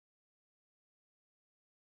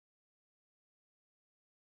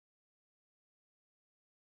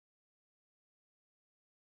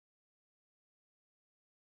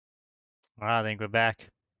I think we're back.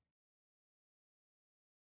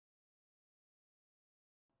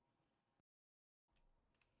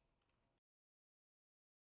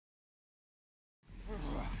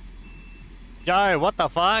 Joe, what the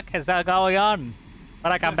fuck is that going on?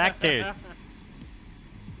 What I come back to? What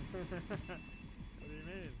do you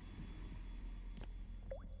mean?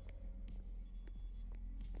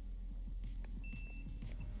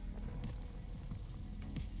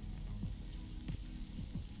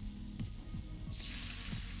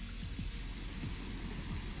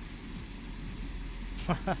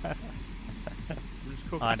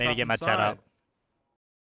 Oh, I need to get my chat up.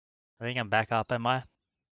 I think I'm back up, am I?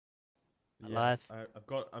 Yeah, Alive?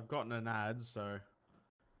 I've gotten an ad, so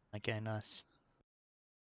Okay, nice.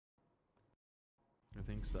 I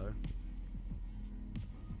think so.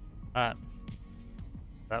 Alright.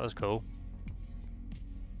 That was cool.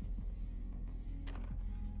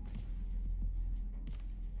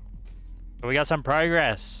 But we got some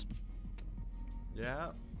progress. Yeah.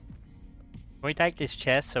 Can we take this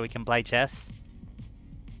chess so we can play chess?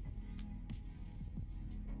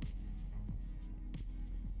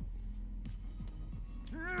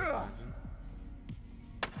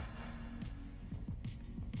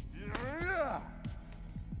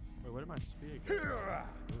 Wait, where did my spear go?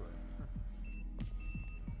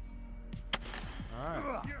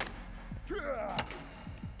 Alright.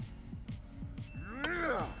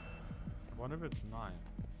 I wonder if it's 9.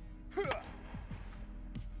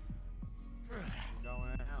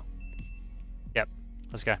 Going out. Yep.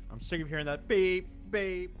 Let's go. I'm sick of hearing that beep,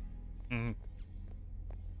 beep. Mm.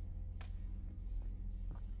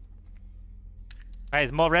 Hey,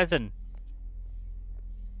 there's more resin.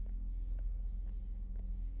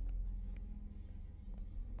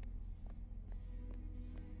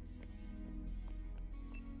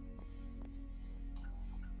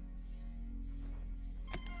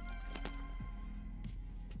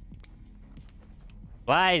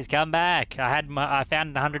 Blaze, come back! I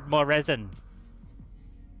found 100 more resin.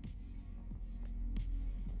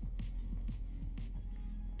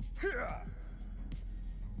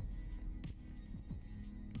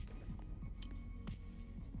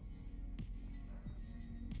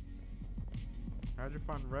 How'd you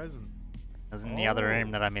find resin? It was in the other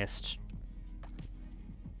room that I missed.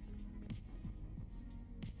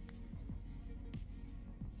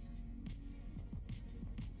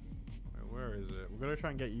 Wait, where is it? We're gonna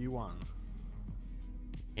try and get you one.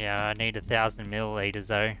 Yeah, I need 1,000 milliliters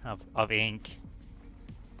though of ink.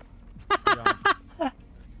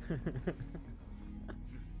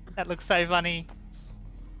 That looks so funny.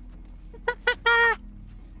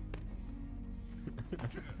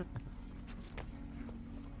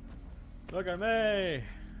 Look at me!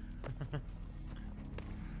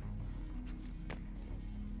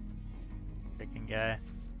 We can go.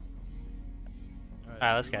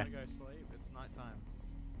 Alright, let's go. Go sleep. It's nighttime.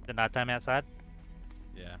 Is it nighttime outside?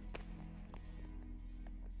 Yeah.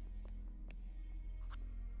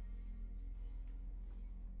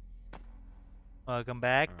 Welcome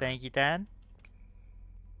back. All right. Thank you, Dan.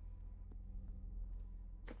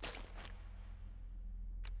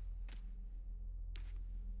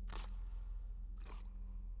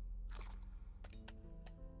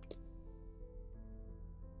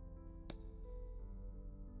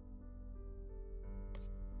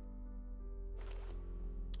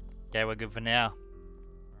 Okay, we're good for now.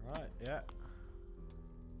 Alright, yeah.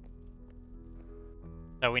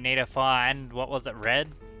 So we need to find, what was it, red?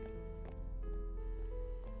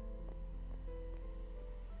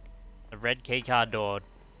 The red keycard door.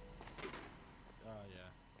 Oh,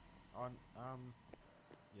 yeah.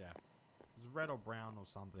 Yeah. It's red or brown or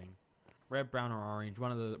something. Red, brown, or orange.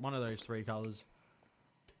 One of those 3 colors.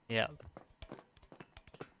 Yeah.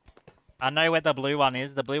 I know where the blue one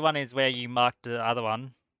is. The blue one is where you marked the other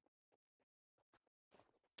one.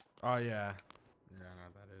 Oh, yeah. Yeah, I know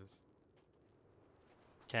what that is.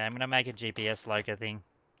 Okay, I'm gonna make a GPS locator thing.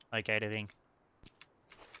 I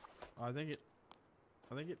think it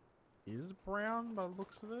is brown by the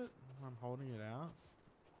looks of it. I'm holding it out.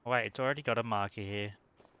 Wait, it's already got a marker here.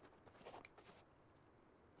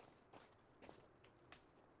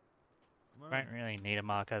 Don't really need a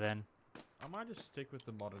marker then. I might just stick with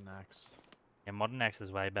the modern axe. Yeah, modern X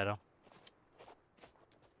is way better.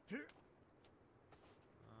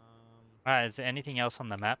 Alright, is there anything else on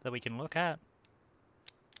the map that we can look at?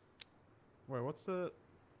 Wait, what's the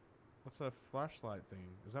flashlight thing?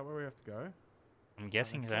 Is that where we have to go? I'm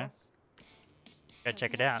guessing so. Class? Go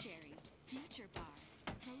check it out.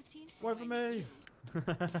 Wait for me!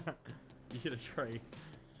 You hit a tree.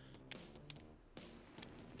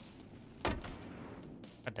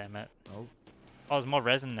 God damn it. Oh. Oh, there's more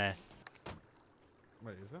resin there.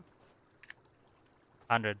 Wait, is there?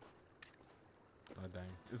 100. Oh dang,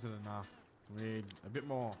 isn't enough. We need a bit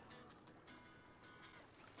more.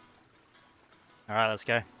 Alright, let's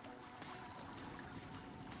go.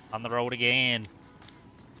 On the road again.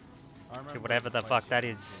 I remember To whatever the place fuck you're that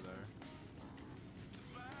going is. to, though.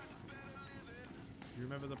 Do you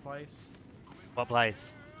remember the place What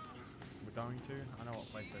place? we're going to? I know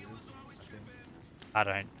what place that is, I think. I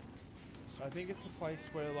don't. I think it's a place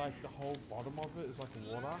where like the whole bottom of it is like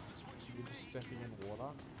water. You're just stepping in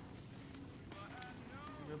water.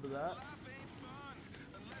 Remember that?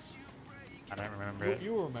 I don't remember it.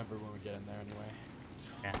 You'll remember when we get in there anyway.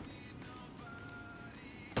 Yeah.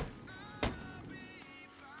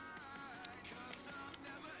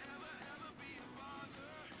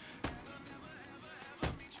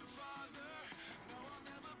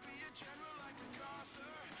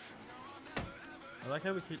 I like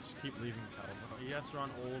how we keep leaving Calvin. He has to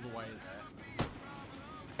run all the way there.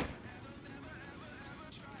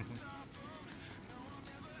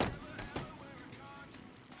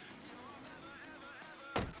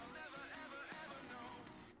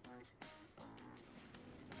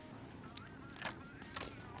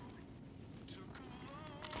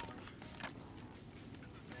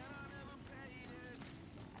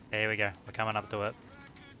 Here we go. We're coming up to it.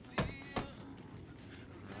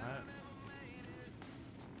 Alright.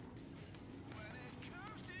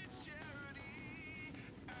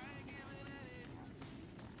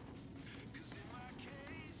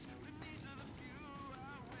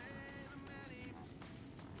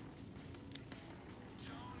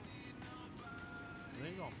 I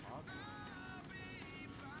think on park.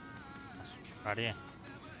 Right here.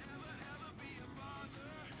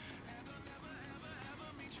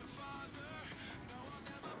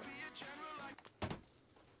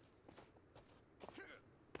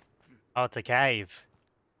 Oh, it's a cave.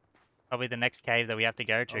 Probably the next cave that we have to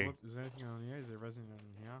go to. Oh, look, is there anything on here? Is there resin on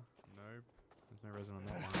here? Nope. There's no resin on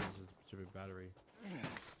that one. There's just a stupid battery.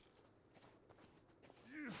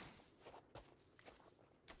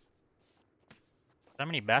 So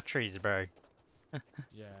many batteries, bro.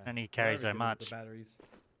 Yeah. Don't need to carry so Very good with much. The batteries.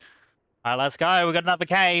 Alright, let's go. We got another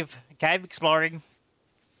cave. Cave exploring.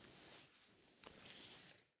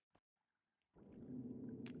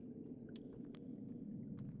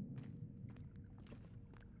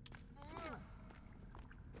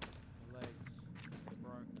 The legs. They're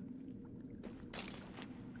broken.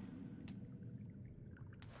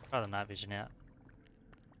 Try the night vision out.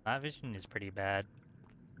 Night vision is pretty bad.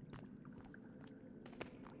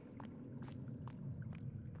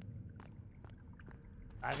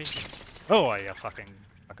 Night vision is... Oh, you fucking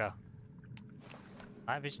fucker.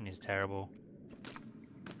 Night vision is terrible. It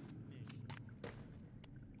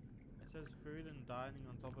says food and dining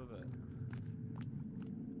on top of it.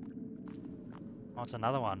 Oh, it's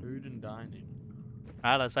another one. Food and dining.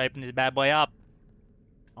 Alright, let's open this bad boy up.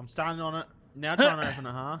 I'm standing on it. Now trying to open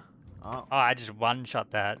it, huh? Oh. Oh, I just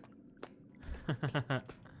one-shot that.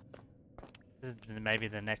 This is maybe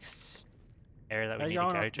the next area that we need to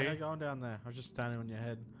go to. How you going down there? I was just standing on your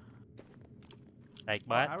head. Take Oh,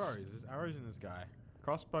 bites. arrows. There's arrows in this guy.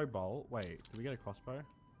 Crossbow bolt. Wait, did we get a crossbow?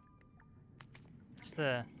 What's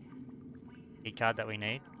the key card that we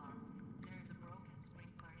need?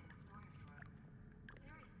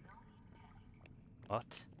 What?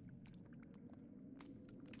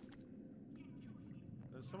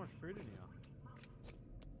 There's so much fruit in here.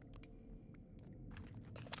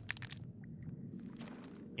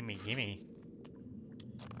 Gimme, gimme.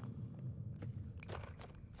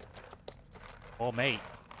 More meat.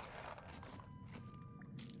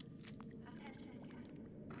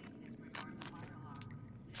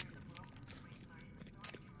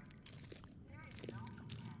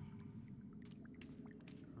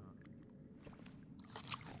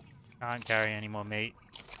 Can't carry any more meat.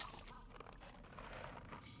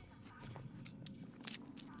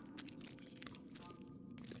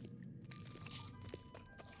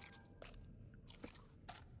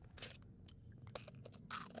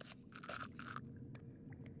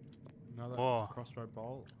 Another Oh. crossbow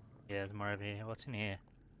bolt. Yeah, there's more over here. What's in here?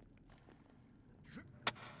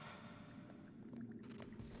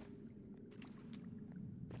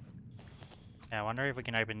 Now, I wonder if we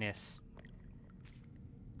can open this.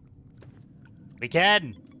 We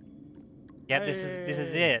can! Yeah, this is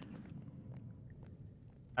Hey! it.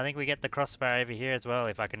 I think we get the crossbow over here as well,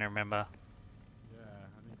 if I can remember. Yeah,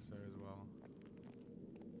 I think so as well.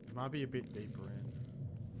 It might be a bit deeper in.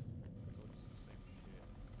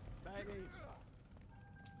 Baby!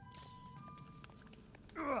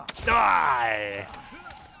 Die!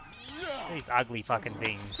 These ugly fucking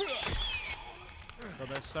things. But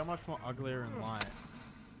they're so much more uglier in light.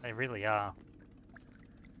 They really are.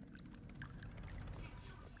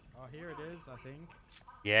 Oh, here it is, I think.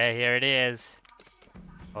 Yeah, here it is.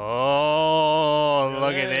 Oh,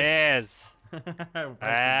 look at this.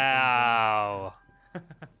 Wow.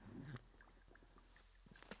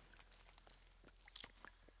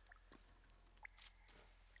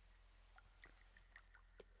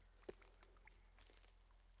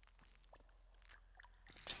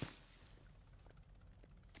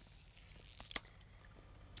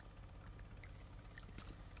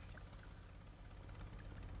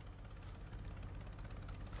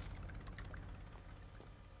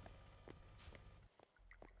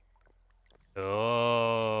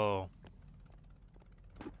 Oh.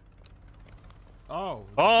 Oh.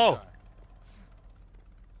 Oh.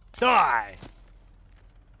 Die.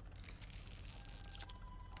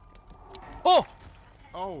 Oh.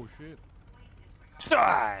 Oh shit.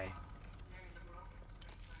 Die.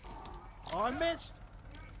 Oh, I missed.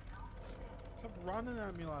 Stop running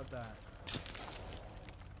at me like that.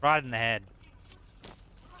 Right in the head.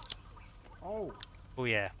 Oh. Oh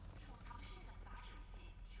yeah.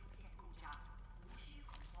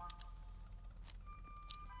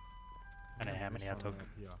 I don't know how many I took.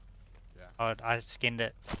 Yeah. Yeah. Oh, I skinned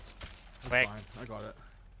it. That's fine. I got it.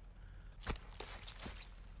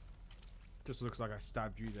 Just looks like I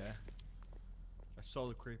stabbed you there. I saw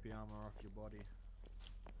the creepy armor off your body.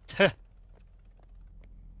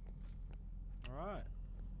 Alright.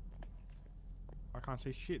 I can't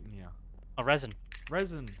see shit in here. Oh, resin.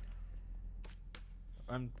 Resin.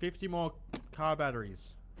 And 50 more car batteries.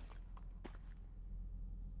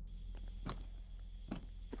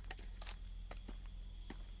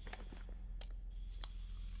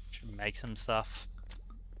 Should make some stuff.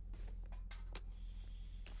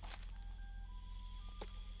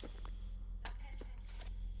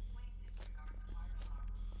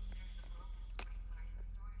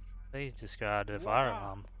 Please discard a fire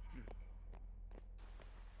alarm.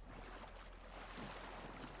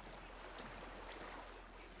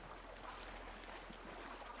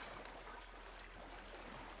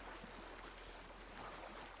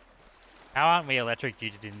 How aren't we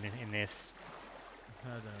electrocuted in this? I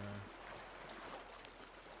don't know.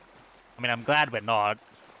 I mean, I'm glad we're not,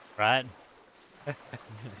 right?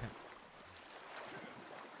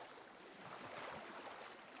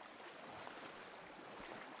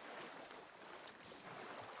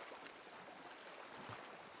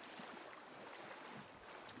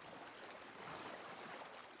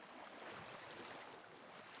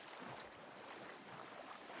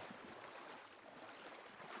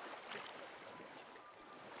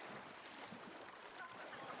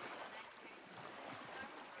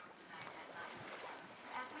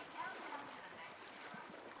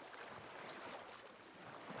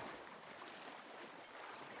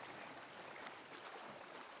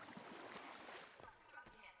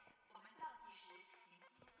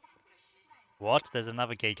 What? There's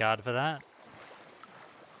another key card for that?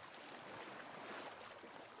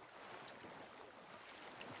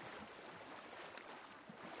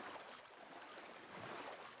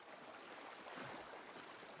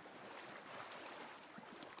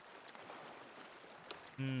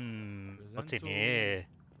 What's in here?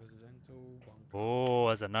 Oh,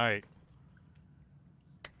 there's a note.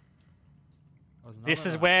 This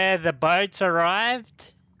is where the boats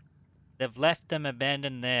arrived? They've left them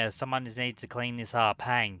abandoned there. Someone needs to clean this up.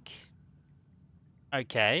 Hank.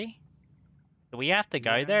 Okay. Do we have to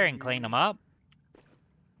go there and clean them up?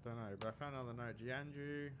 Don't know, but I found another note.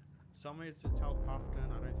 Gianju, somewhere to tell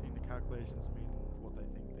Puffton, I don't think the calculations mean what they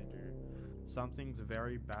think they do. Something's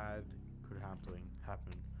very bad could happen.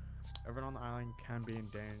 Everyone on the island can be in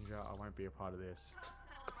danger. I won't be a part of this.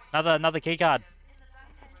 Another key card.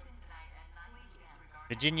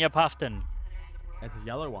 Virginia Puffton. It's a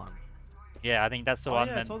yellow one. Yeah, I think that's the one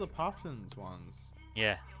yeah, that... it's all the Puffton's ones.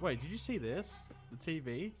 Yeah. Wait, did you see this? The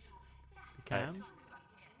TV? The cam?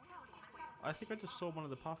 I think I just saw one of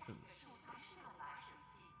the Puffins.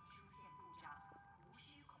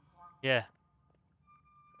 Yeah.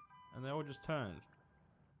 And they all just turned.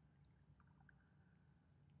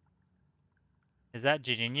 Is that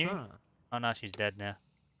Virginia? Huh. Oh no, she's dead now.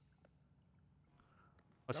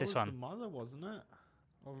 What's this one? That was the mother, wasn't it?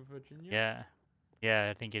 Of Virginia? Yeah. Yeah,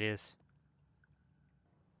 I think it is.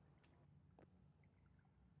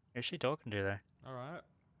 Who's she talking to though? Alright.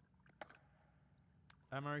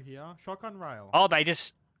 Ammo here. Shotgun rail. Oh, they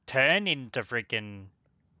just turn into freaking...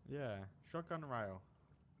 Yeah, shotgun rail.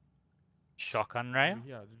 Shotgun rail?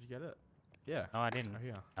 Yeah, did you get it? Yeah. No, I didn't. Right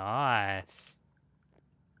here. Nice.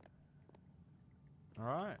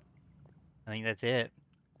 Alright. I think that's it.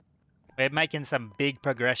 We're making some big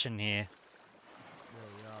progression here. Yeah,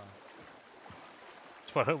 we are.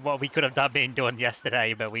 what we could have been doing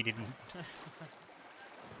yesterday, but we didn't.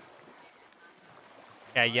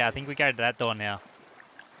 Yeah, I think we go to that door now.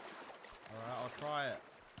 Alright, I'll try it.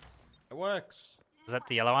 It works. Is that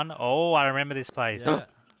the yellow one? Oh, I remember this place. Yeah.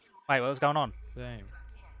 Wait, what was going on? Same.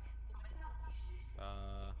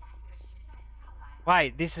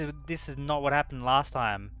 Wait, this is not what happened last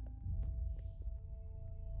time.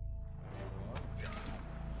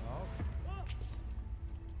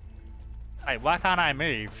 Wait, why can't I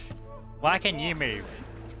move? Why can you move?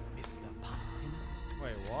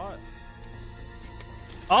 Wait, what?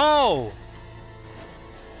 Oh!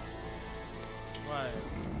 Wait.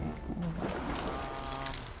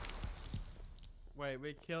 Wait,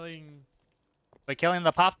 we're killing... We're killing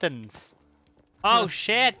the Puftons. Oh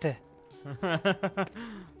shit! Oh,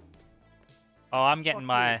 I'm getting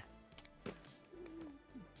my...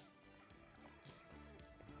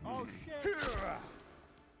 Oh shit!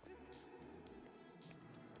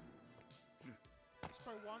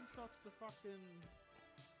 So one shots the fucking...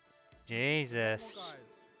 Jesus. normal guys.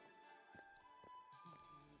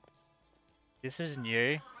 This is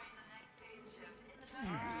new.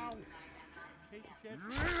 Ow! Piece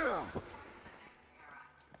of shit.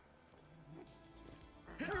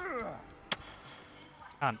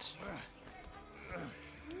 Hunt.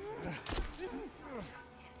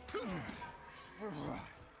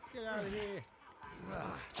 Get out of here!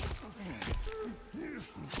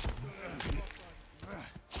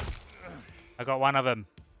 I got one of them.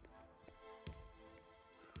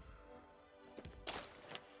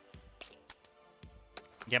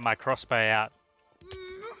 Get my crossbow out.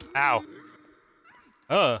 Ow.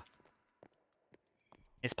 Oh.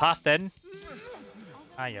 It's Puffin.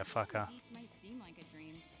 Ah, you fucker.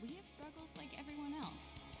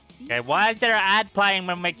 Okay, why is there an ad playing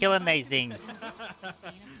when we're killing these things?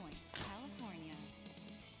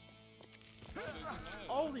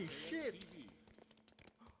 Holy shit!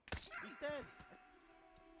 He's dead!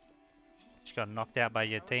 Just got knocked out by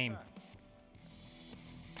your team.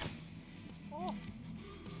 Oh.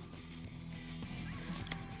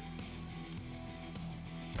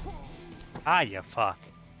 Ah, you fuck.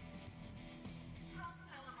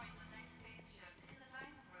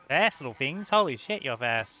 Fast little things. Holy shit, you're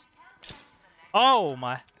fast. Oh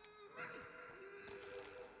my.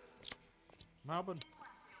 Melbourne.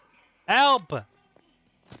 Help!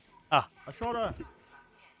 Ah. I shot her!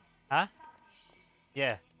 Huh?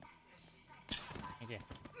 Yeah. Okay.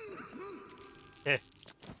 Yeah.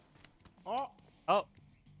 Oh! Oh.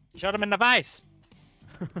 Shot him in the face.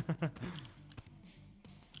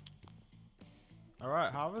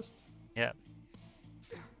 Alright, harvest? Yep.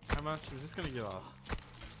 How much is this gonna give us?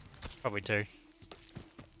 Probably two.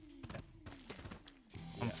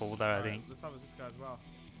 I'm full though, I think. Let's harvest this guy as well.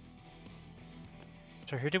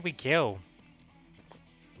 So who did we kill?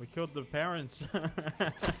 We killed the parents.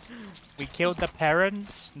 We killed the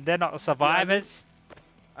parents? They're not the survivors?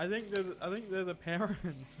 I think they're the parents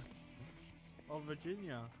of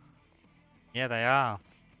Virginia. Yeah, they are.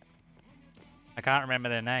 I can't remember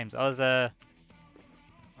their names. Oh, the...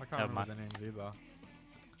 I can't remember their names either.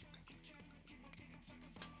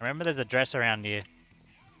 I remember there's a dress around here. Is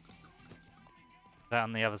that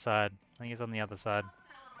on the other side? I think it's on the other side.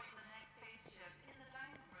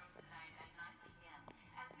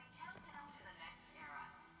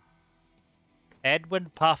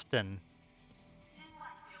 Edward Puffton.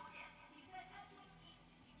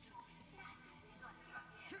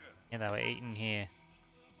 Yeah, they were eating here.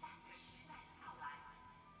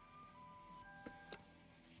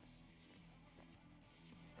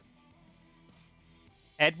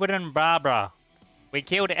 Edward and Barbara. We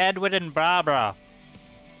killed Edward and Barbara.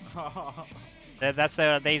 That's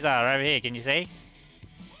what these are over here. Can you see?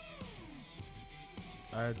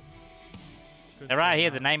 They're right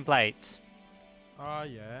here, the nameplates. Oh,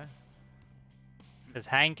 yeah. There's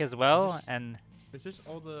Hank as well, and... Is this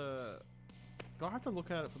all the... Do I have to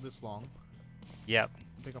look at it for this long? Yep.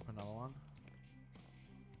 Pick up another one.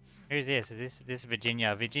 Who's this? Is this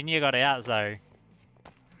Virginia? Virginia got out though.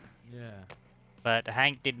 Yeah. But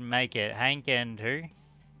Hank didn't make it. Hank and who?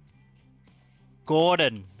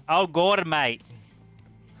 Gordon. Oh, Gordon, mate.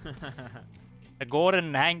 Gordon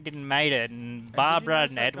and Hank didn't make it, and Barbara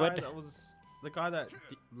and Edward. The guy that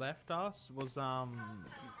left us was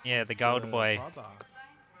Yeah, the gold boy. Brother.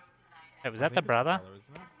 Hey, was that the brother?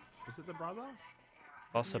 Isn't it? Is it the brother?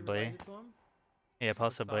 Possibly. Yeah,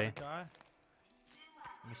 possibly. Guy?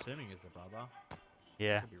 I'm assuming it's the brother.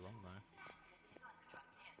 Yeah. Could be wrong though.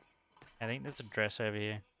 I think there's a dress over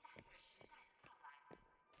here.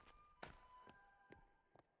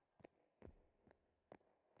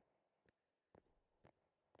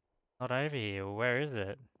 Not over here. Where is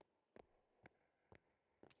it?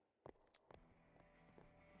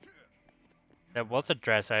 There was a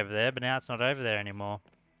dress over there, but now it's not over there anymore.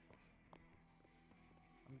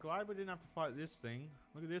 I'm glad we didn't have to fight this thing.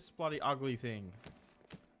 Look at this bloody ugly thing.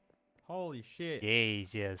 Holy shit.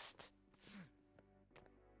 Jesus.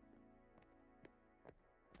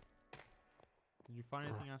 Did you find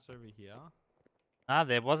anything else over here? Ah,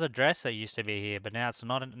 there was a dress that used to be here, but now it's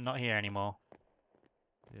not here anymore.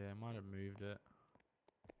 Yeah, I might have moved it.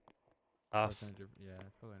 Oh, It's in a yeah,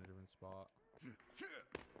 it's probably in a different spot.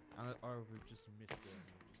 Or we've just missed it.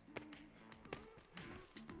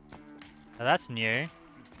 oh, that's new.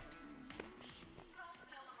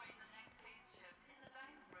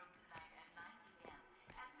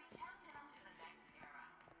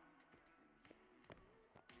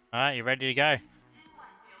 Alright, you ready to go? I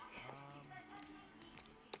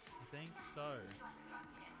think so.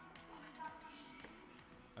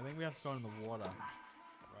 I think we have to go in the water, right?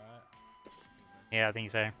 Yeah, I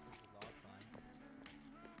think so.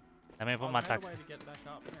 Let me put my They tux. a way to get back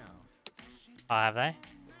up now. Oh, have they?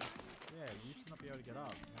 Yeah, you used to not be able to get up.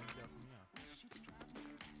 Now you get up from here.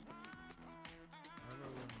 I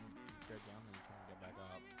remember when you go down there, you couldn't get back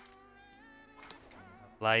up.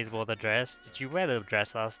 Blaze wore the dress. Did you wear the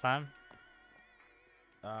dress last time?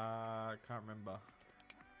 Can't remember.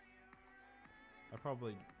 I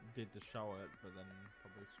probably did to show it, but then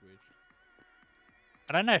probably switched.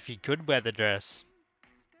 I don't know if you could wear the dress.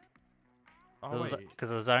 Oh wait.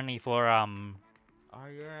 Because it was only for Oh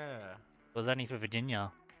yeah. It was only for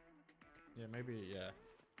Virginia. Yeah, maybe yeah.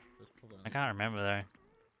 I can't remember though.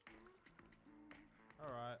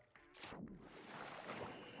 All right.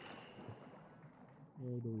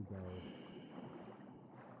 Where do we go?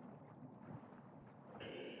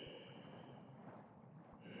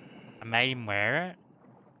 I made him wear it.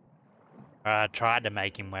 Or I tried to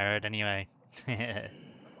make him wear it anyway.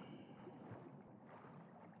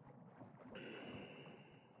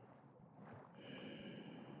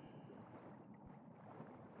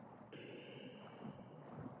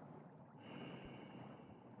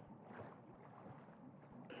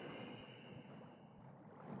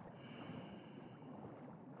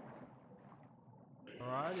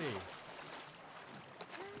 Alrighty.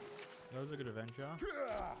 That was a good adventure.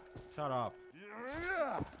 Shut up.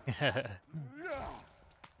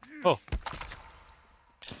 Oh.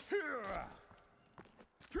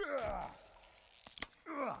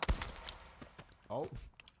 Oh.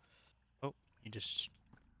 Oh, you just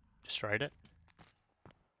destroyed it.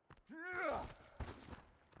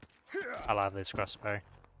 I love this crossbow.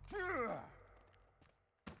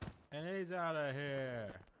 And he's out of here.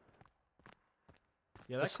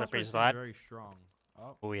 Yeah, The that slippery crossbow slide. seems very strong.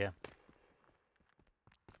 Oh, Oh yeah.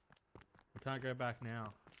 we can't go back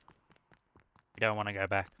now. We don't want to go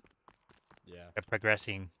back. Yeah. We're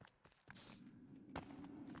progressing.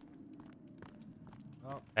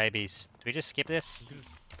 Oh, Babies. Do we just skip this?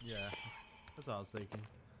 yeah. That's what I was thinking.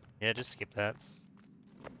 Yeah, just skip that.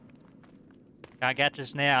 Can't catch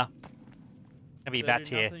us now. Gonna be They bats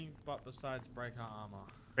do here. nothing but besides break our armor.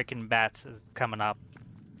 Freaking bats is coming up.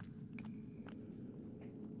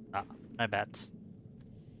 Ah, no bats.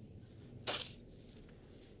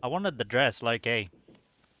 I wanted the dress, low key.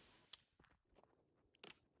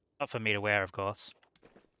 Not for me to wear, of course.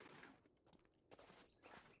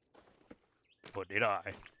 Or did I?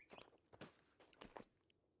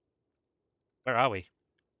 Where are we?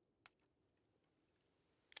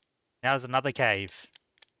 Now there's another cave.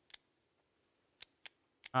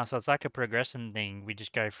 Ah, so it's like a progression thing. We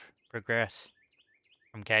just go progress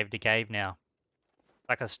from cave to cave now.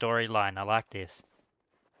 Like a storyline. I like this.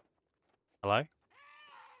 Hello?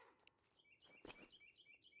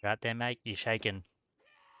 You out there, mate? You shaking?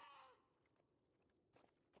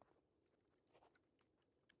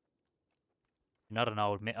 You're not an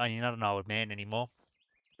old man. Oh, you're not an old man anymore.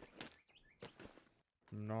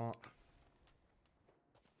 Not.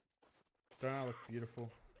 Don't I look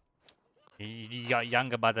beautiful? You got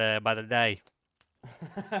younger by the day.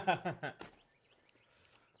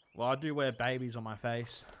 Well, I do wear babies on my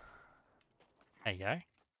face. There you go.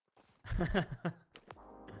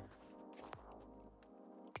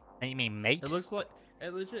 You mean mate? It looks like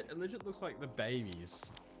it legit looks like the babies.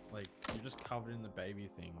 Like you're just covered in the baby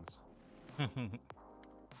things. 'Cause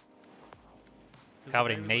Covered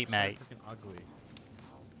the in babies meat, look so mate. freaking ugly.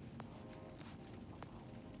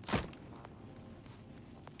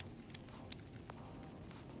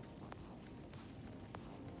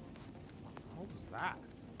 What was that?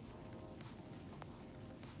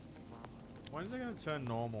 When is it gonna turn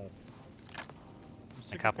normal? I'm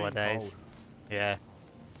sick A couple of being days. cold. Yeah.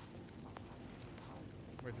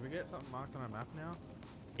 Wait, Wait, did we get something marked on our map now?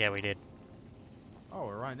 Yeah, we did. Oh,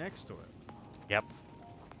 we're right next to it. Yep.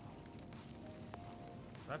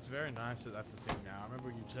 That's very nice that that's a thing now. I remember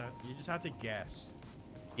you just had to guess.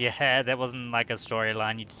 Yeah, that wasn't like a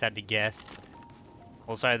storyline, you just had to guess.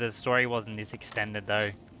 Also, the story wasn't this extended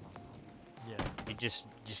though. Yeah. You just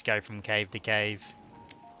go from cave to cave.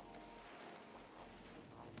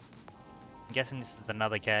 I'm guessing this is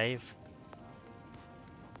another cave.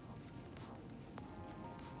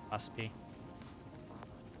 Must be.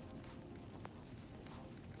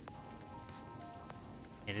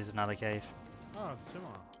 It is another cave. Oh, it's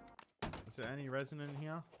similar. Is there any resin in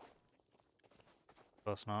here? Of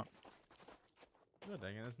course not. No,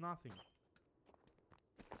 dang it, there's nothing.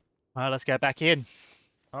 Alright, let's go back in.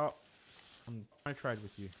 Oh, I'm trying to trade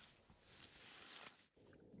with you.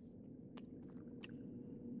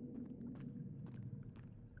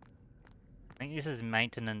 I think this is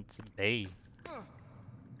maintenance B.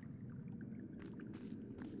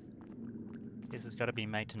 This has got to be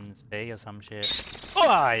maintenance B or some shit.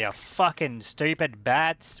 Oh, you fucking stupid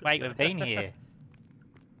bats! Wait, we've been here.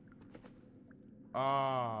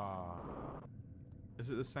 Ah. Is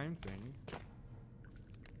it the same thing?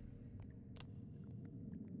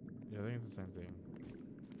 Yeah, I think it's the same thing.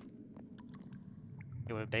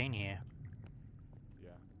 Yeah, we've been here.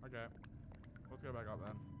 Yeah, okay. Let's go back up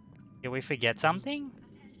then. Did we forget something?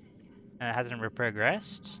 And it hasn't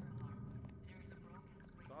reprogressed?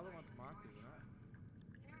 The other one's marked, isn't it?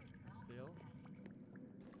 Still?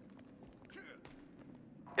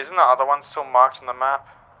 Isn't the other one still marked on the map?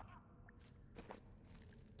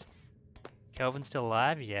 Kelvin's still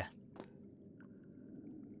alive? Yeah.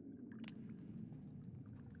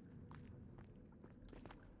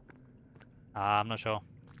 I'm not sure.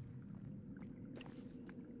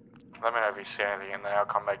 Let me know if you see anything in there, I'll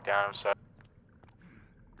come back down so.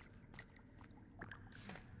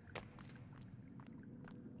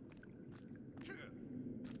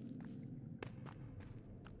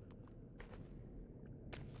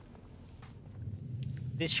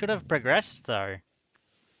 This should have progressed though.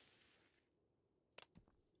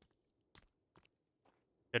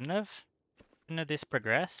 Shouldn't have? Shouldn't have this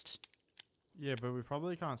progressed? Yeah, but we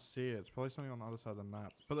probably can't see it. It's probably something on the other side of the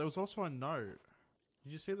map. But there was also a note.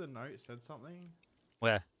 Did you see the note said something?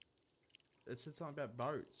 Where? It said something about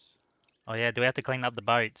boats. Oh yeah, do we have to clean up the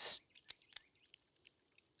boats?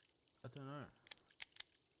 I don't know.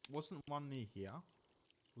 Wasn't one near here?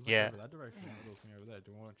 Was Yeah. it over that direction? Or looking over there?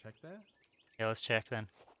 Do we want to check there? Yeah, let's check then.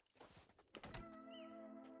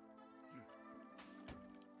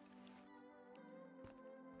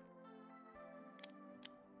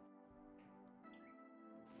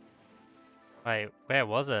 Wait, where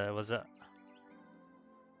was it? Was it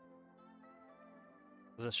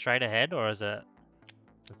straight ahead or is it?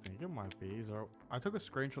 I think it might be. So I took a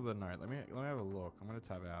screenshot of the note. Let me have a look. I'm gonna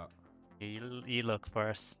tab out. You look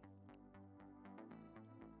first.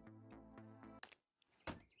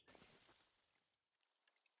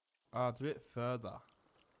 Oh, it's a bit further.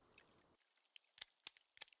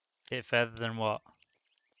 Bit further than what?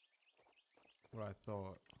 What I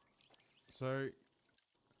thought. So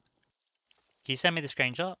Can you send me the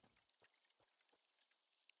screenshot?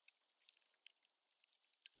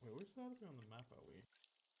 wait, which side are we on the map? Are we?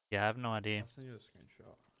 Yeah, I have no idea. I'll send you a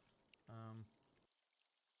screenshot.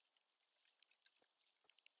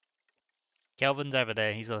 Kelvin's over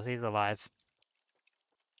there. He's alive.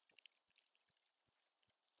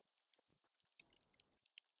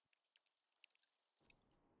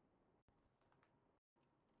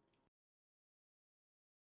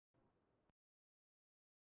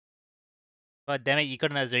 God damn it! You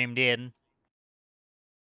couldn't have zoomed in.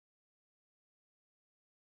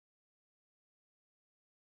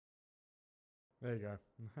 There you go.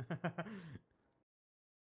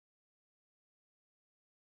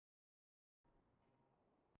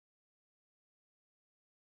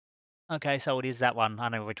 Okay, so it is that one. I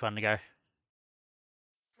know which one to go.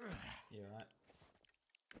 Yeah, right.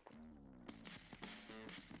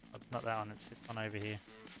 It's not that one. It's this one over here.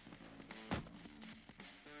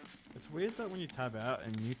 It's weird that when you tab out,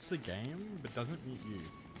 it mutes the game, but doesn't mute you.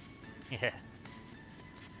 Yeah.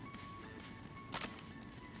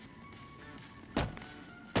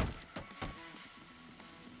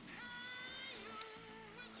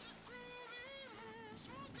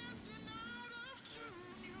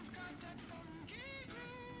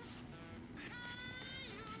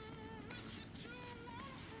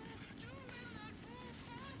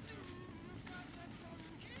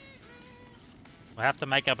 We'll have to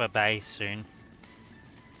make up a base soon.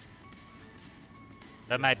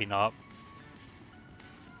 But maybe not.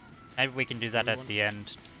 Maybe we can do that at the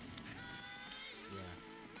end. Yeah.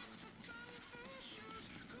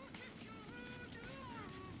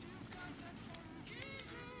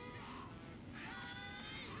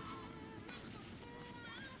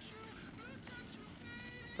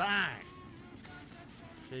 Bang!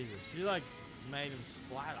 Jesus, she like made him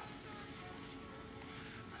splatter.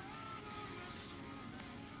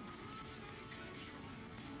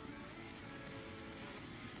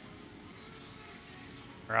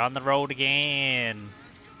 We're on the road again.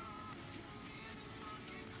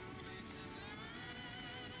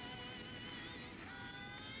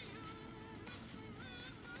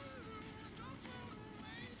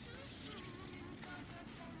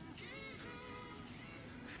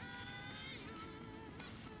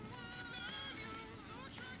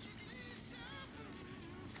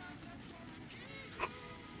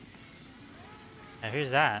 Now,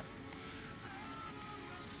 who's that?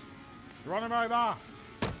 Run him over!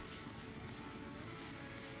 Oh,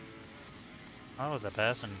 that was a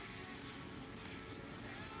person.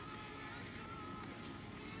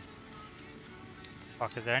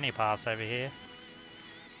 Fuck, is there any paths over here?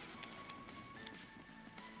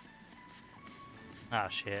 Ah,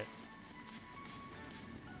 shit.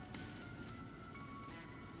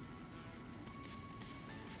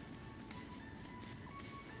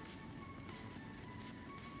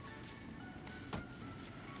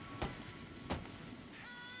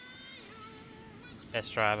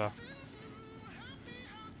 Best driver.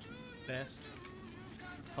 Best.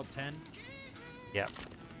 Top 10. Yep.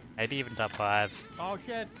 Maybe even top 5. Oh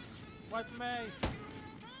shit! Wait for me!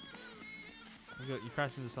 You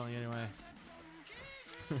crashed into something anyway.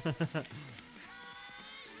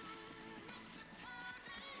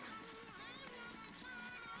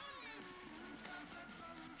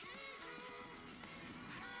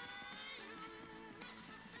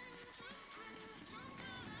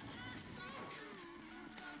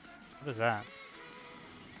 What is that?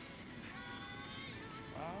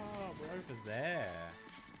 Oh, we're over there.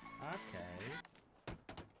 Okay.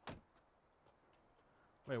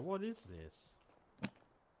 Wait, what is this?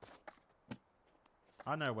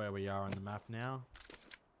 I know where we are on the map now.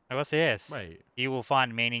 Oh, what's this? Wait. You will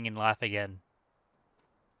find meaning in life again.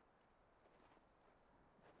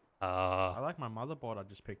 I like my motherboard I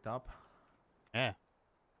just picked up. Yeah.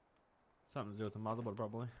 Something to do with the motherboard,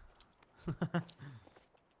 probably.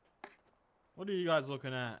 What are you guys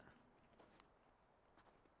looking at?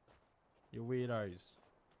 You weirdos.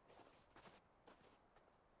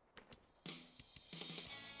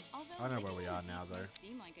 I know where we are now, though.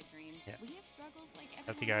 Yeah.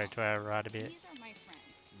 Have to go to our right a bit. These are my friends.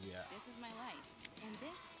 Yeah. This is my life. And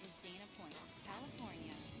this is Dana Point,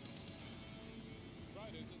 California.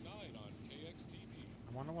 Fridays at 9 on KXTV.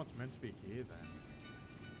 I wonder what's meant to be here then.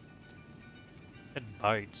 Good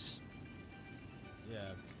boats.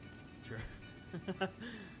 Yeah. True.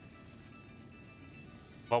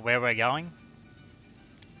 What, where we're going?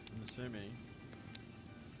 I'm assuming.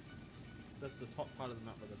 That's the top part of the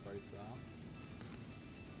map where the boats are.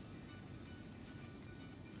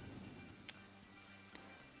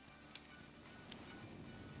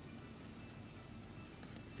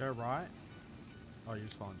 Go right. Oh, you're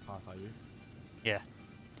just following the path, are you? Yeah.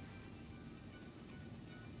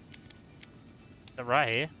 Is it right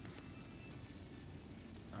here?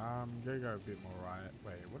 Go a bit more right.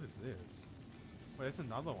 Wait, what is this? Wait, it's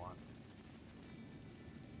another one.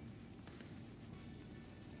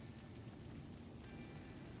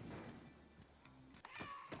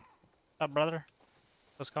 What's up, brother?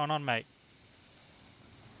 What's going on, mate?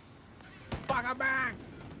 Fuck a bang!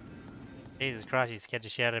 Jesus Christ, you scared the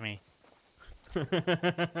shit out of me.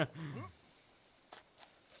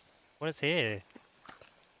 What is here?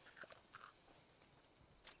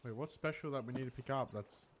 Wait, what's special that we need to pick up?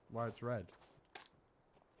 That's why it's red.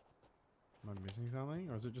 Am I missing something?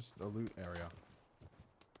 Or is it just a loot area?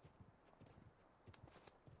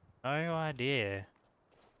 No idea.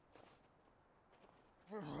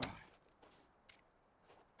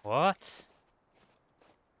 What?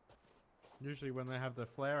 Usually when they have the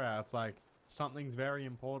flare out, it's like, something's very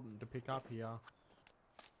important to pick up here.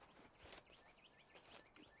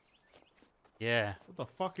 Yeah. What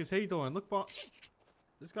the fuck is he doing? Look,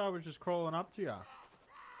 this guy was just crawling up to you.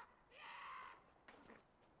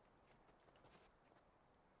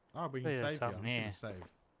 Oh, we can There's save here. something I'm here. just gonna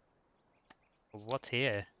save. What's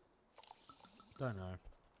here? Don't know.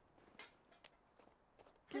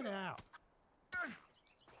 Get out.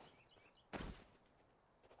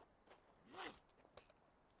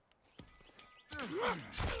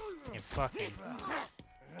 You fucking...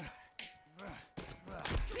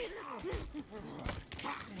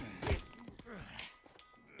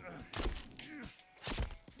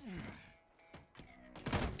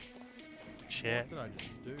 Shit. What did I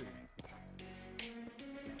just do?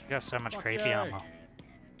 You got so much Fuck creepy yeah. armor.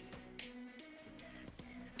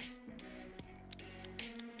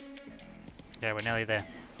 Yeah, we're nearly there.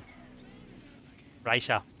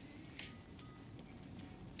 Raisha.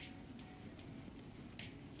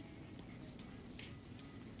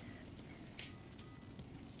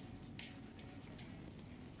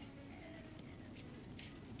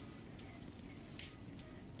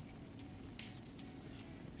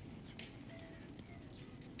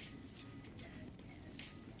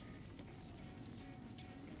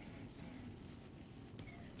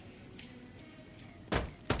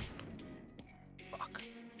 Fuck.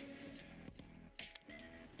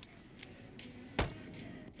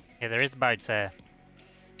 Yeah, there is boats there.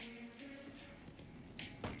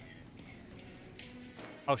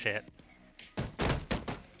 Oh shit.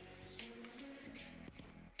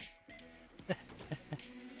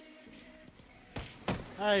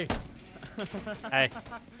 Hey! Hey.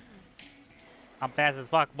 I'm fast as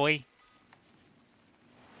fuck, boy.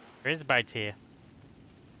 There is boats here.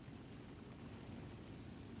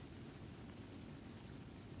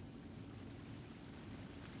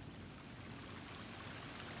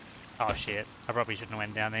 Oh shit. I probably shouldn't have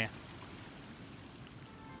went down there.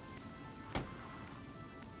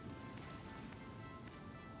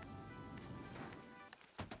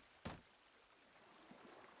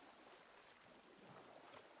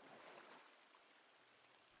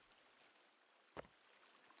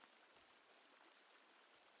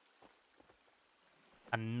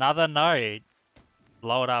 Another node.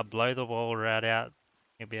 Blow it up, blow the wall right out.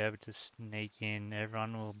 You'll be able to sneak in.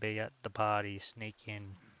 Everyone will be at the party. Sneak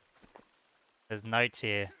in. There's notes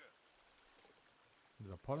here.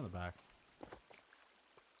 There's a pot in the back.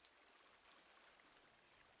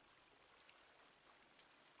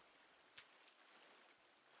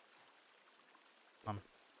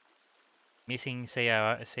 Missing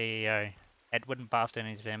CEO. Edward Buffed and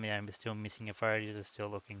his family are still missing. Authorities are still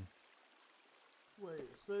looking. Wait,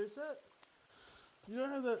 so is that... You know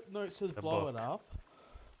how that note says The blow book. it up?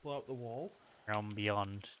 Blow up the wall? Realm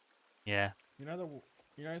Beyond. Yeah. You know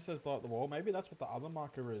you know it says blow up the wall? Maybe that's what the other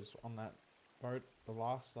marker is on that boat, the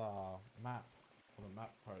last map. Or the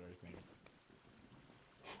map photo thing.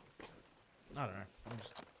 I don't know. I'm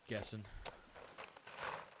just guessing.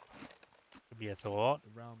 Could be a thought.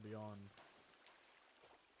 The realm beyond.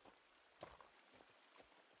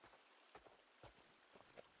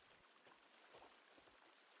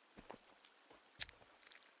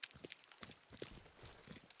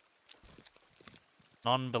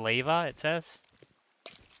 Non-believer, it says.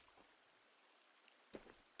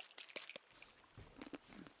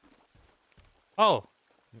 Oh,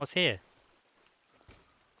 what's here?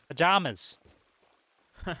 Pajamas.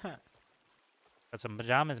 Got some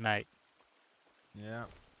pajamas, mate. Yeah.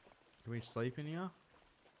 Can we sleep in here?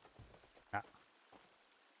 Nah.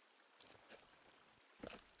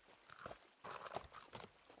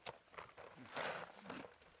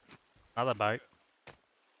 Another boat.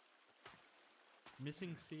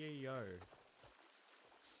 Missing CEO.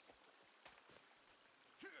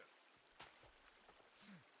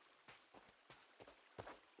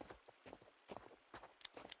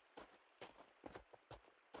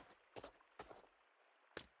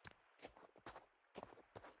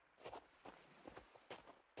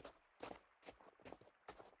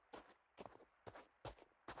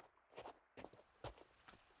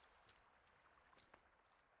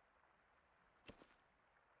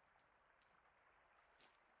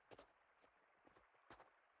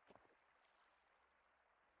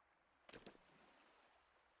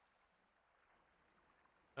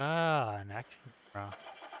 Ah, an action camera.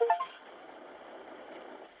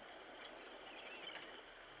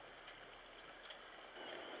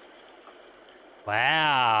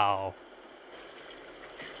 Wow.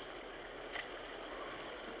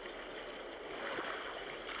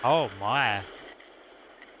 Oh my.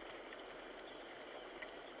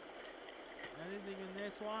 Anything in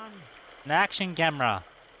this one? An action camera.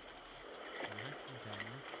 An action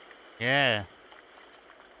camera. Yeah.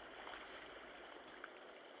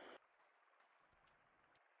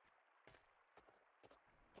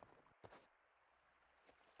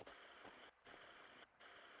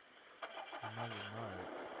 Another note.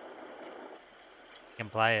 You can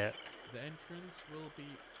play it. The entrance will be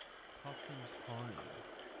Puffkin's home.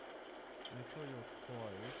 Make sure you're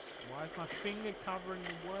close. Why is my finger covering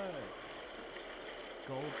the word?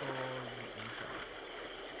 Gold door you enter.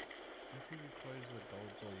 Make sure you close the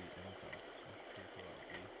gold door you enter. That's pretty sure that would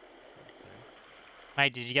be what it say.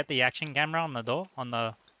 Mate, did you get the action camera on the door? On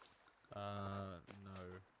the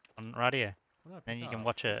No. right here? What did I Then pick you up? can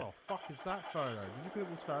watch it. What the fuck is that photo? Did you pick up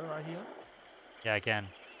this photo right here? Yeah, I can.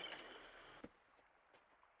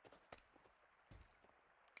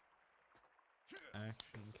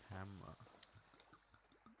 Action camera.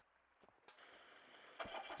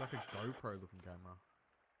 like a GoPro looking camera.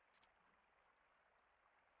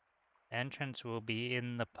 Entrance will be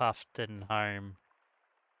in the Puffton home.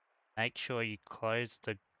 Make sure you close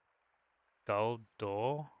the gold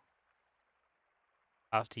door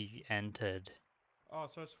after you entered. Oh,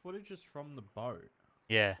 so it's footage just from the boat.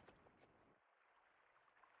 Yeah.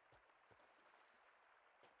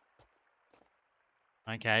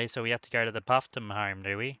 Okay, so we have to go to the Puffton home,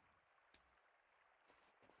 do we? Is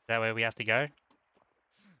that where we have to go?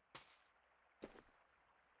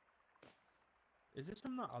 Is this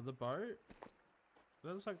from the other boat?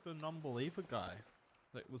 That was like the non-believer guy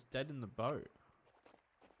that was dead in the boat.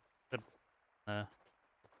 Uh,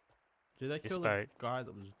 Did they this kill boat. the guy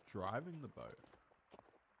that was driving the boat?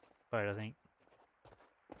 Boat, I think.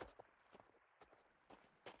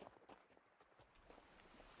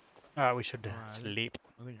 Alright, we should Alright, sleep.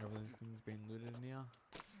 I think everything's been looted in here.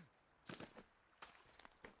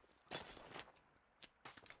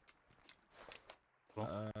 Cool.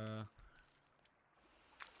 Uh,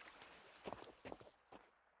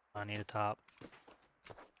 I need a top.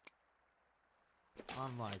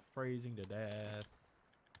 I'm like freezing to death.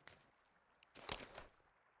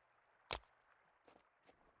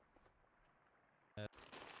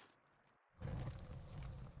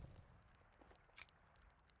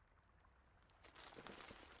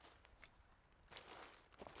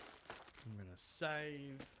 I'm gonna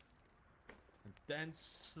save and then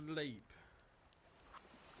sleep.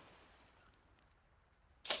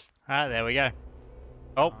 Alright, there we go.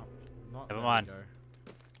 Oh, Not never there we mind. go.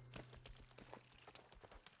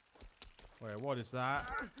 Wait, what is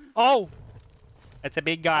that? Oh! It's a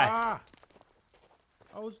big guy. Ah!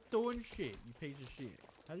 I was doing shit, you piece of shit.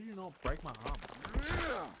 How did you not break my arm?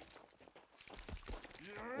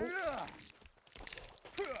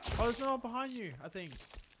 Oh, there's no one behind you, I think.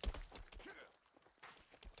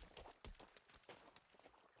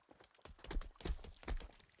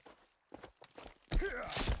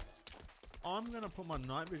 I'm gonna put my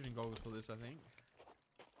night vision goggles for this, I think.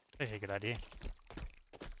 That's a good idea.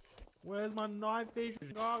 Where's my night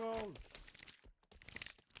vision goggles?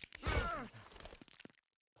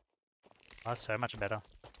 That's so much better.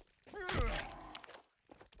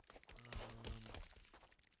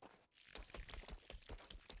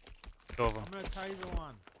 Two of them. I'm gonna taser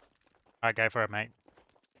one. Alright, go for it, mate.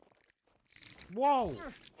 Whoa!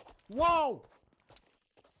 Whoa!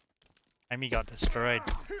 Amy got destroyed.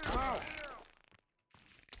 Ow!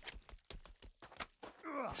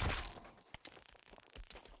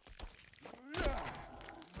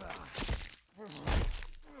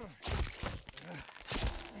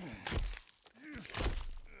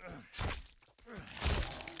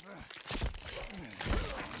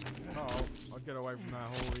 Uh-oh, I'll get away from that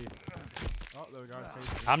holy. Oh, there we go.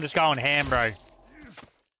 I'm just going ham, bro.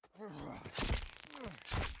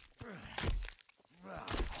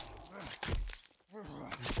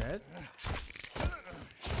 He's dead?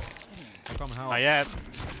 I'll come help. Not yet.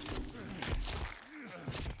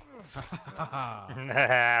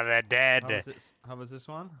 They're dead. How was this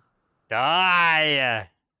one? Die!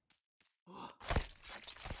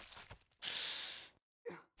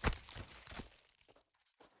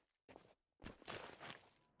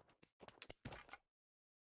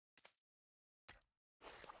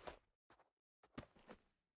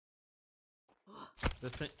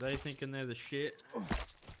 They thinking they're the shit.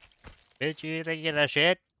 Did you think you're the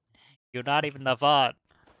shit? You're not even the vod.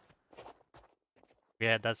 You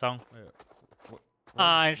heard that song? Wait, what?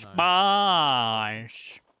 Ice No.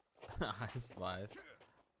 Spice. Ice Spice.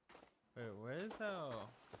 Wait, where's our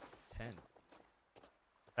tent?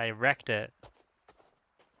 They wrecked it.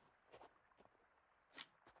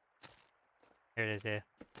 Here it is here.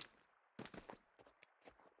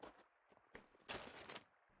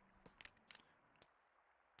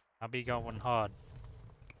 I'll be going hard.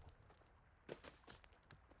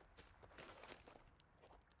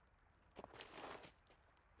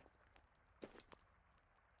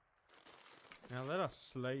 Now let us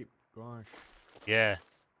sleep, gosh. Yeah.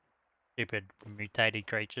 Stupid mutated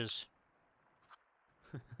creatures.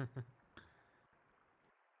 There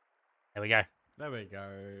we go. There we go.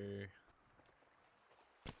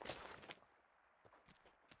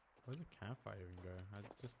 Where'd the campfire even go? I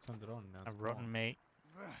just turned it on now. A it's rotten gone. meat.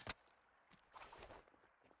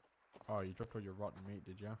 Oh, you dropped all your rotten meat,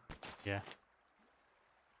 did you? Yeah.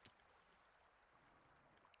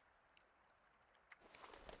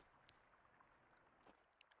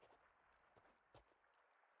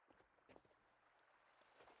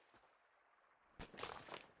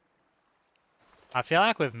 I feel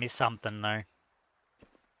like we've missed something though.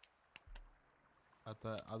 At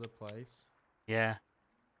the other place. Yeah.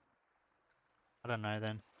 I don't know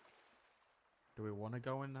then. Do we want to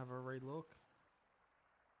go and have a relook?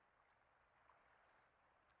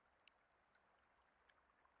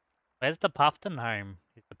 Where's the Puffton home?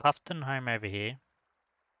 Is the Puffton home over here?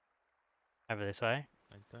 Over this way?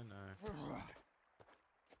 I don't know.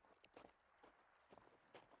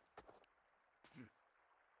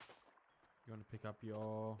 You want to pick up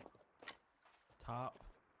your tarp?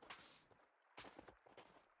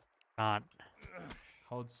 Can't.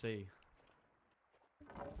 Hold C.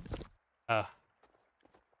 Oh.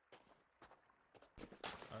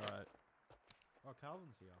 Alright. Oh,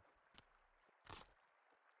 Calvin's here.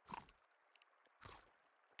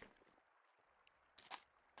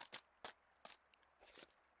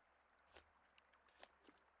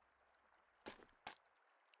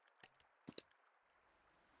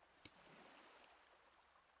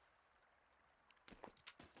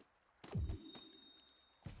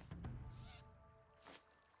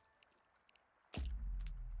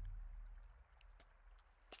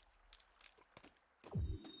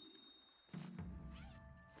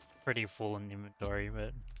 Pretty full in inventory,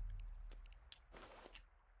 but...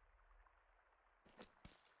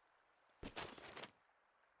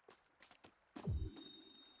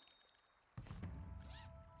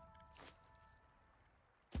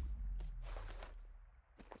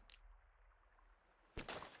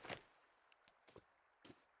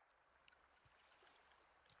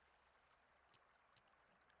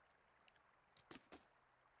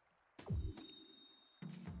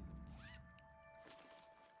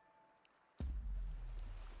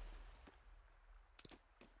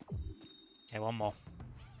 Okay, one more.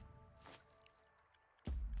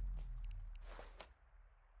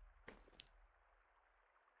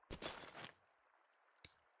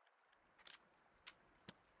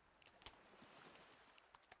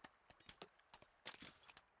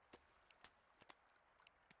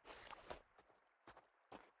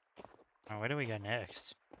 Oh, where do we go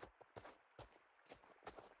next?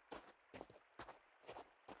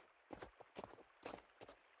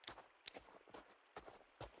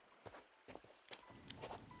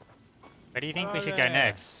 Where do you think we should go there.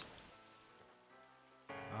 next?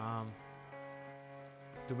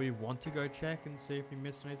 Do we want to go check and see if we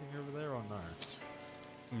missed anything over there or no?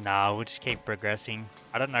 No, we'll just keep progressing.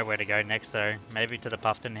 I don't know where to go next though. Maybe to the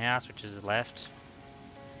Puffton house, which is left.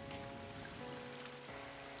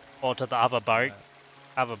 Or to the other boat.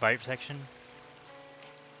 Other boat section.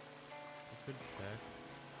 We could check.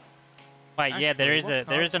 Wait, yeah, there Actually, is what an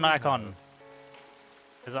cars do we icon. have?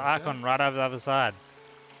 There's an Is there? icon right over the other side.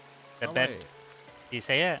 The Oh, bed. wait. Do you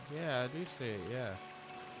see it? Yeah, I do see it, yeah.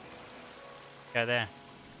 Go there.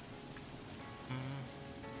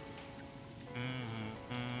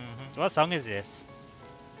 What song is this?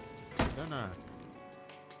 Don't know.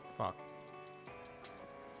 Fuck.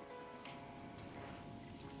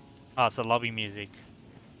 Oh, it's the lobby music.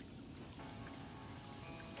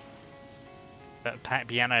 The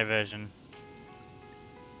piano version.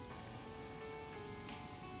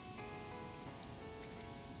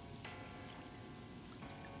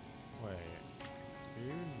 Wait. Are you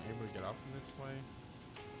even able to get up in this way?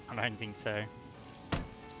 I don't think so.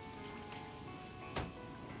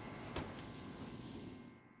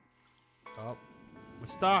 Oh. We're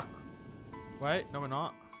stuck! Wait, no we're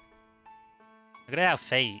not. Look at our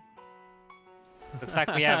feet. Looks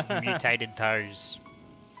like we have mutated toes.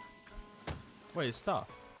 Wait, it's stuck.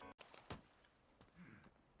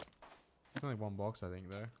 There's only one box, I think,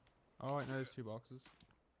 though. Oh, wait, no, there's two boxes.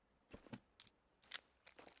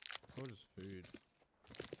 It's all just food.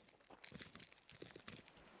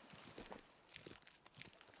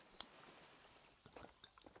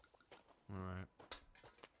 Alright.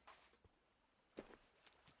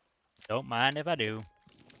 Don't mind if I do.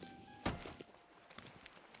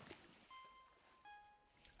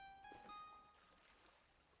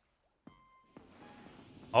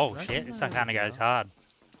 Oh Reckon shit, this that kind of is goes enough. hard.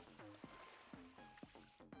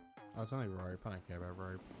 Oh, it's only rope. I don't care about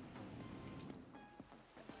rope.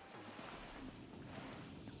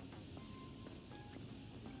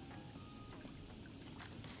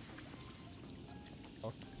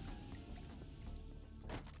 Fuck.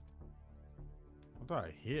 What did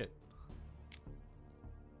I hit?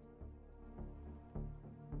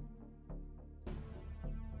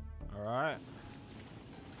 Alright.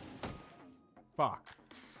 Fuck.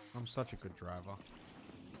 I'm such a good driver.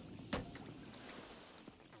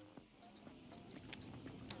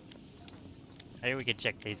 Maybe we could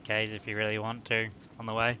check these caves if you really want to on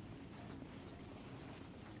the way.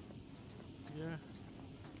 Yeah. You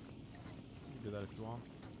can do that if you want.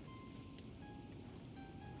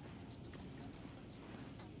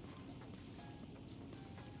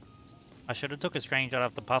 I should have took a screenshot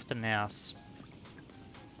of the Puffton house.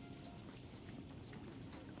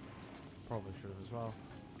 should have as well.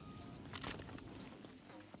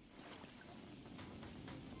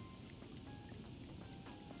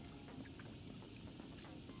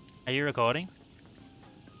 Are you recording?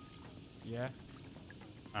 Yeah,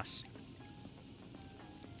 Nice.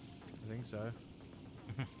 I think so.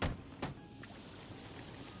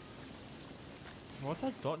 What's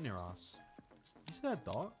that dot near us? You see that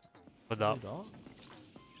dot? What Blue up? dot?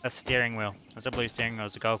 That's steering wheel. That's a blue steering wheel.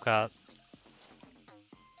 It's a golf cart.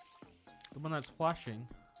 The one that's flashing.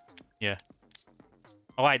 Yeah.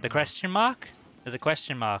 Oh wait, the question mark? There's a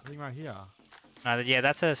question I mark. think right here. No, yeah,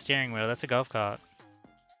 that's a steering wheel. That's a golf cart.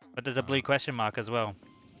 But there's a blue Oh. question mark as well.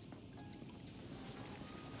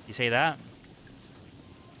 You see that?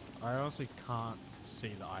 I honestly can't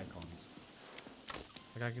see the icons.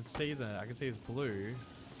 Like I can see it's blue,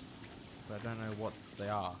 but I don't know what they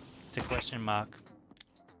are. It's a question mark.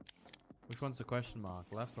 Which one's the question mark?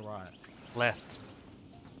 Left or right? Left.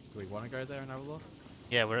 Do we want to go there and have a look?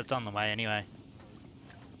 Yeah, well, it's on the way anyway.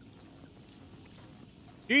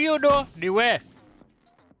 You know, you where?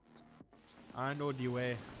 I know the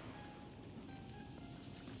way.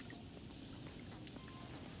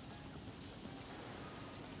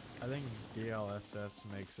 I think DLSS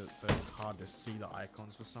makes it so it's hard to see the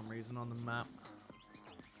icons for some reason on the map.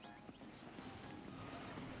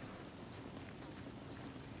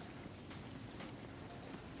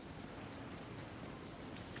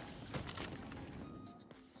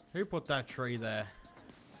 Who put that tree there?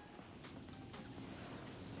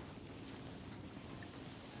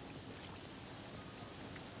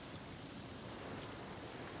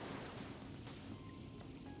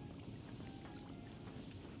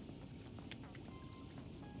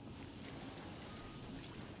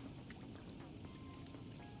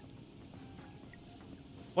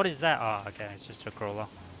 What is that? Oh, okay, it's just a crawler.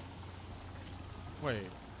 Wait,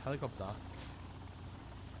 helicopter? Are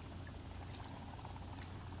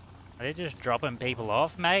they just dropping people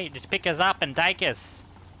off, mate? Just pick us up and take us.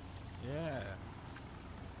 Yeah.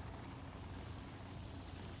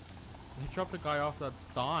 They dropped a guy off that's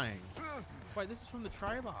dying. Wait, this is from the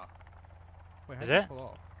trailer. Wait, how Is did he it? pull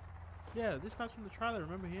off? Yeah, this guy's from the trailer.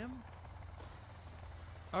 Remember him?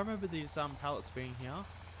 I remember these pallets being here.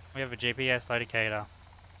 We have a GPS locator.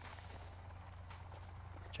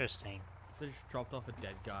 Interesting. They just dropped off a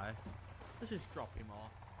dead guy. Let's just drop him off.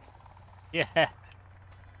 Yeah.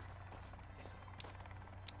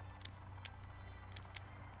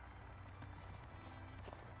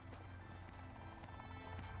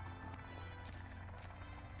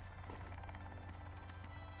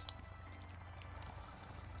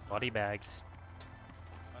 Body bags.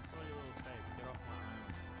 I saw your little tape. Get off my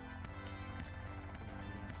island.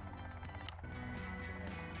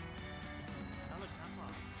 Another camera.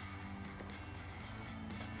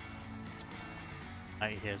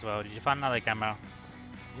 Right here as well. Did you find another camera?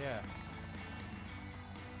 Yeah.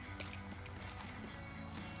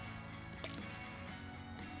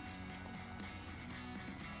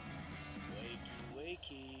 Wakey,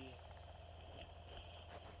 wakey.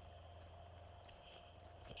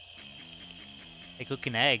 They're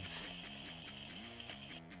cooking eggs.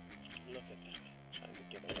 Look at them, trying to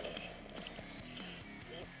get away.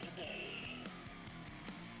 Not today.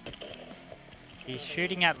 He's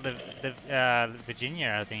shooting at the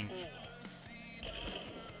Virginia, I think.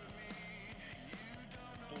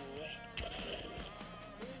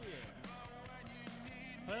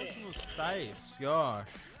 Personal space. Gosh.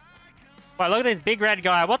 Wow, look at this big red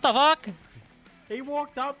guy. What the fuck? He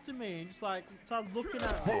walked up to me and just like started looking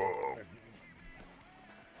at me.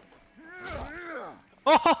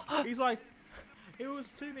 Oh! He's like, it was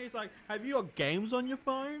to me. He's like, "Have you got games on your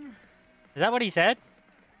phone?" Is that what he said?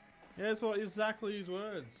 Yeah, that's what exactly his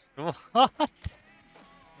words. What? Like,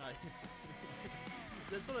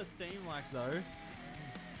 that's what it seemed like though.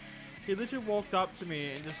 He literally walked up to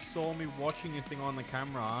me and just saw me watching a thing on the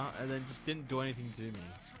camera, and then just didn't do anything to me.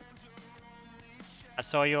 I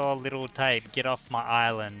saw your little tape. Get off my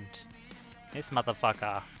island. This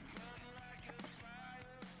motherfucker.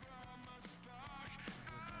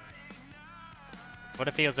 What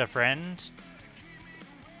if he was a friend?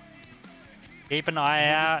 Keep an eye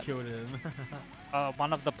out. Killed him.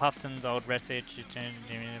 One of the Puffton's old researchers turned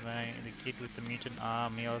the kid with the mutant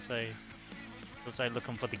arm. He also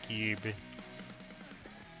looking for the cube.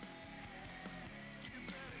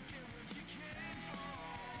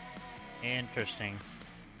 Interesting.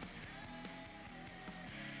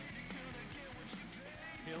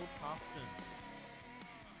 Kill Puffton.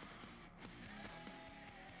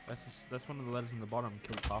 That's one of the letters in the bottom.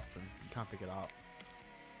 Kill Puffton. You can't pick it up.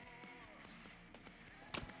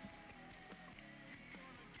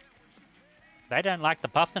 They don't like the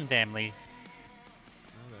Puffton family.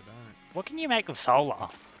 What can you make with solar?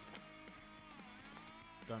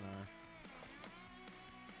 Don't know.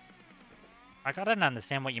 Like, I don't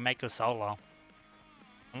understand what you make with solar.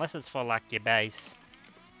 Unless it's for like your base.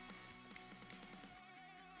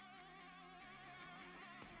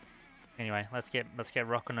 Anyway, let's get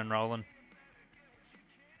rocking and rolling.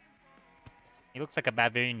 He looks like a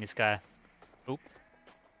baboon, this guy. Oop.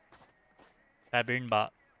 Baboon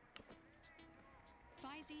butt.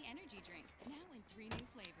 FULLSTREAM energy drink, now in 3 new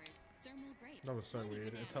flavors. Thermal grape. That was so honey weird.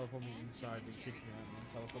 It banana, teleported me and inside gin and cherry. kicked me out and then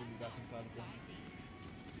teleported me back inside again. FULLSTREAM.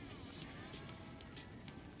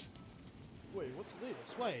 Wait, what's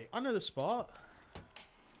this? Wait, I know the spot.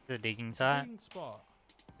 The digging site. Digging spot.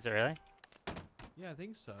 Is it really? Yeah, I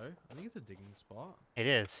think so. I think it's a digging spot. It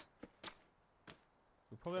is.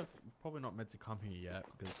 We're probably not meant to come here yet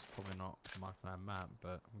because it's probably not marked on our map,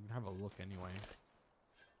 but we can have a look anyway.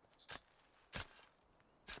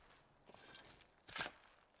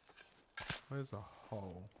 Where's the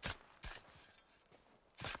hole?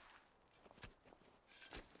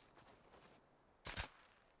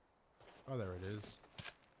 Oh, there it is.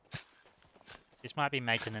 This might be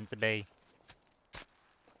maintenance to be.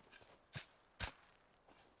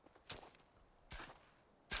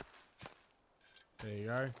 There you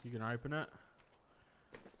go. You can open it.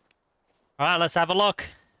 Alright, let's have a look.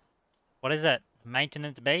 What is it?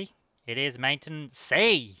 Maintenance B? It is maintenance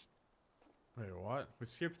C. Wait, what? We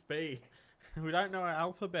skipped B. We don't know our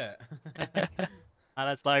alphabet. Alright,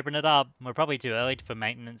 let's open it up. We're probably too early for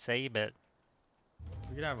maintenance C, but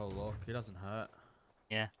We can have a look. It doesn't hurt.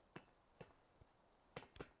 yeah.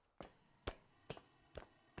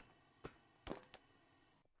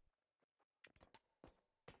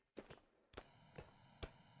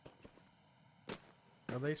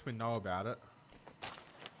 At least we know about it.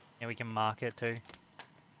 Yeah, we can mark it too.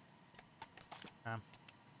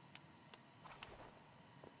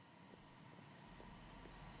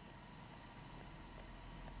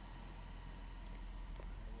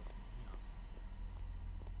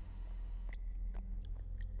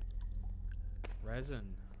 Resin.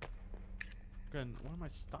 Again, what am I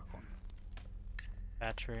stuck on?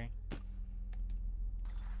 Battery.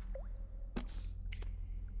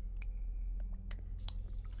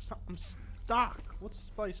 I'm stuck. What's this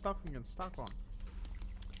bloody stuff I'm getting stuck on?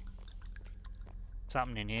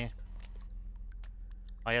 Something in here.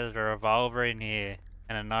 Oh yeah, there's a revolver in here.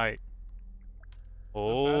 And a note.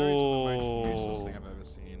 The batteries are the most Oh, useless thing I've ever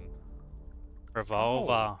seen.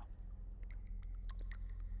 revolver.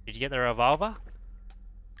 Did you get the revolver?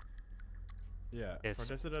 Yeah. Yes.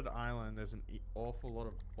 For a deserted island, there's an awful lot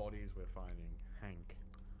of bodies we're finding. Hank.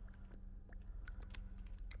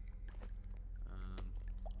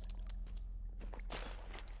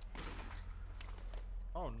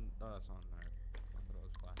 Oh, no, that's not a note. I thought it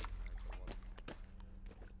was flashing notes.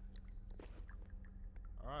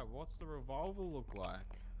 Alright, what's the revolver look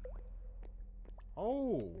like?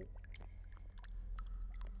 Oh!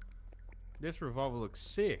 This revolver looks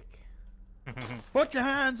sick. Put your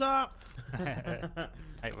hands up!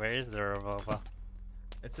 Wait, where is the revolver?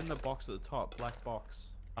 It's in the box at the top, black box.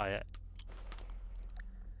 Oh yeah.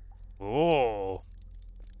 Oh.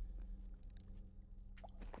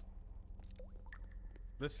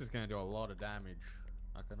 This is gonna do a lot of damage.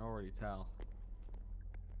 I can already tell.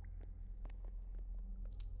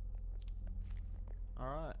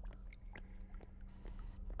 Alright.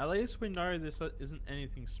 At least we know this isn't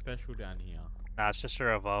anything special down here. Nah, it's just a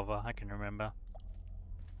revolver. I can remember.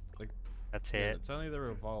 Like, That's yeah, it. it's only the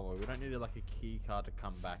revolver. We don't need like a key card to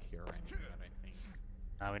come back here or anything, I don't think.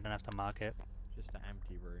 No, we don't have to mark it. Just an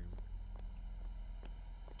empty room.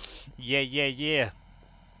 Yeah, yeah, yeah.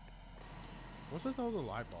 What's with all the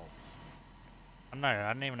light bulbs? I don't know.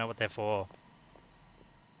 I don't even know what they're for.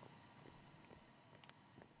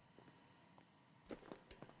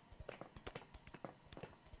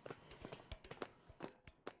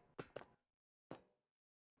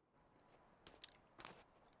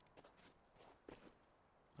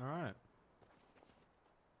 Alright.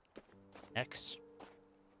 Next.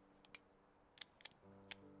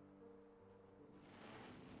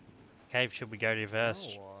 Cave should we go to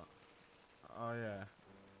first? Oh, what? Oh yeah.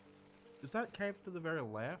 Is that cave to the very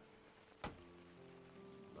left?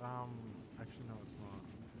 Actually no, it's not.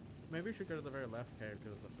 Maybe we should go to the very left cave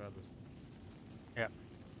because it's the furthest. Yeah.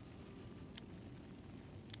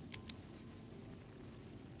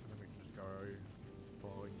 And then we can just go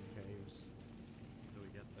following the caves until we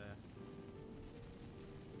get there.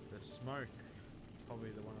 There's smoke.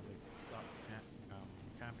 Probably the one of the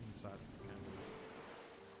camping sites.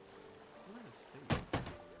 Let us see.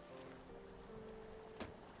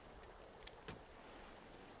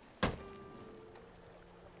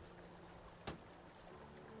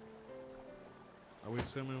 Are we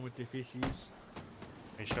swimming with the fishies?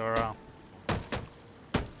 We sure are.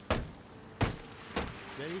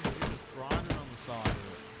 These are just grinding on the side of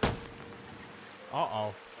it.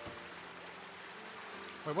 Uh-oh.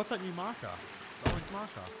 Wait, what's that new marker? The orange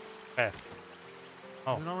marker? Where?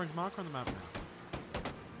 Oh. There's an orange marker on the map now.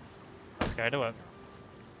 Let's go to it.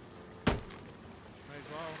 May as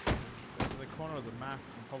well. This is the corner of the map.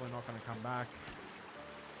 I'm probably not going to come back.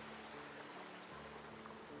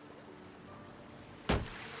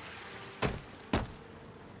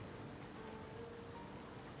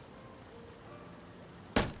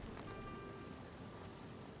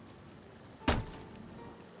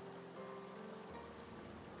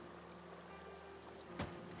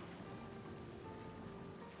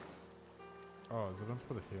 Oh, is it going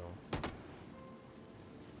for the hill?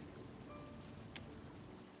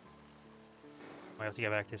 We have to go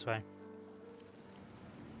back this way.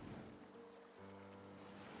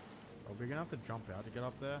 Are we going to have to jump out to get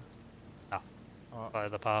up there? No. Oh, Follow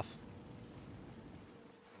the path.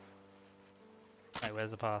 Wait,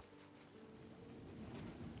 where's the path?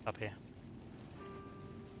 Up here.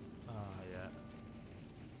 yeah.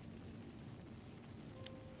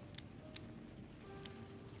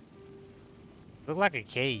 Look like a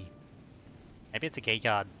key. Maybe it's a key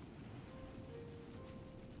card.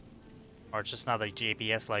 Or it's just another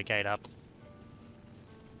GPS locator. I'm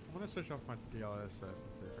going to switch off my DLSS and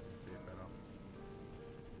see if I can see it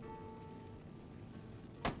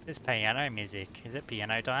better. This piano music. Is it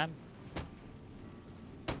piano time?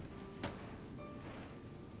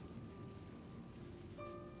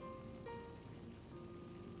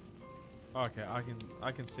 Okay,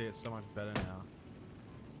 I can see it so much better now.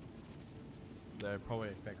 That probably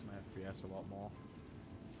affects my FPS a lot more.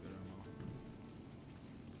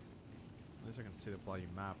 At least I can see the bloody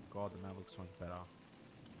map. God, the map looks so much better.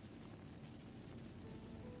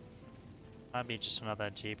 Might be just another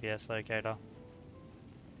GPS locator.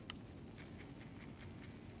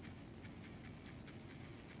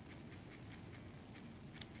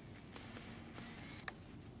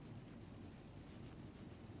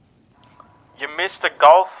 You missed a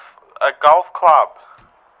golf club.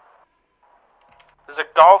 There's a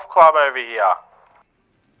golf club over here.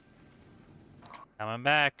 Coming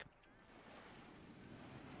back.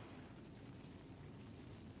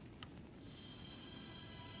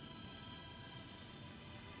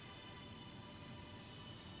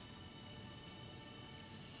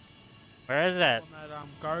 Where is it? On that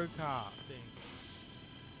go-kart thing.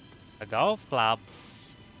 A golf club.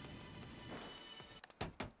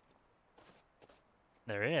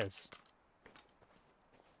 There is.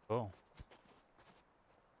 Cool.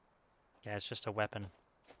 Yeah, it's just a weapon.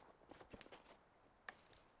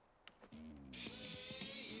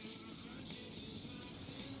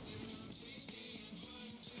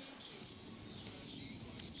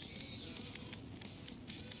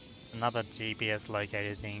 Another GPS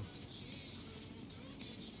located thing.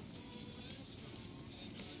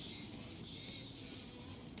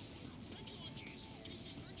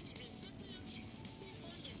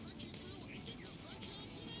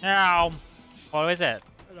 Ow! What is it?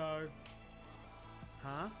 Hello.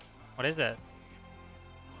 Huh? What is it?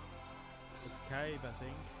 It's a cave, I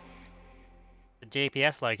think. The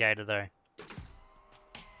GPS locator though.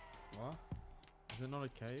 What? Is it not a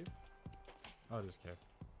cave? Oh, it is a cave.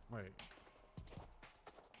 Wait.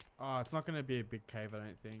 Oh, it's not going to be a big cave, I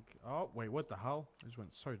don't think. Oh, wait, what the hell? It just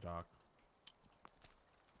went so dark.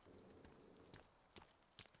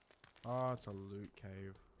 Oh, it's a loot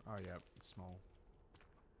cave. Oh, yeah, it's small.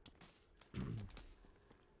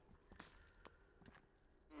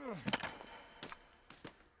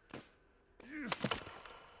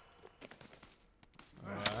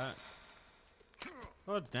 Alright.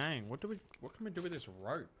 Oh dang, what can we do with this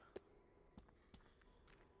rope?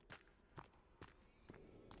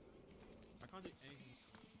 I can't do anything.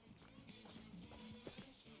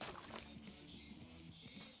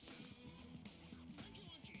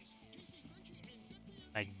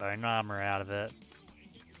 Make bone armor out of it.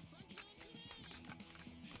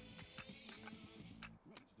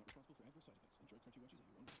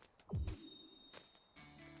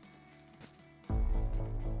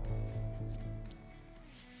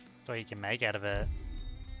 That's what you can make out of it.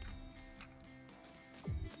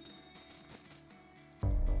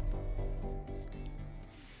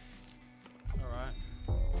 Alright.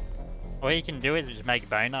 All you can do is just make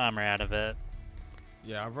bone armor out of it.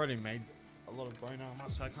 Yeah, I've already made a lot of bone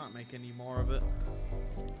armor, so I can't make any more of it.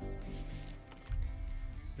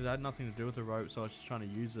 Because I had nothing to do with the rope, so I was just trying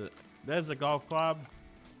to use it. There's the golf club.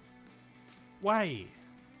 Wait.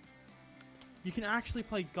 You can actually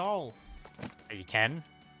play golf. You can?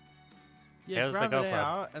 Yeah, How's the grab golf it rod?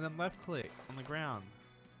 out and then left click on the ground.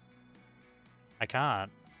 I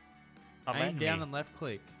can't. Not Aim letting down me. and left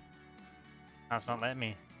click. No, it's not letting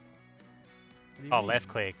me. What do you Oh, mean? left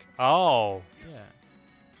click. Oh.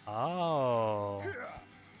 Yeah. Oh.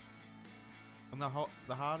 And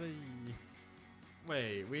the harder you...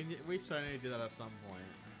 Wait, we so need to do that at some point.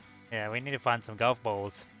 Yeah, we need to find some golf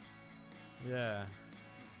balls. Yeah.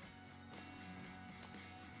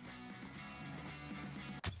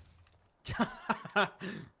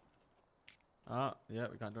 Oh, yeah,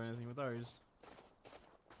 we can't do anything with those.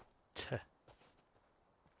 I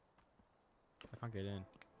can't get in.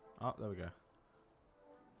 Oh, there we go.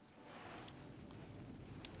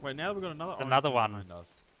 Wait, now we've got another orange Another thing one. behind us.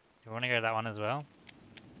 Do you want to go that one as well?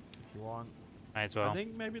 If you want. May as well. I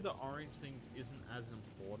think maybe the orange thing isn't as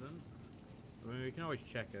important. I mean, we can always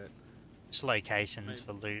check it. Just locations Maybe.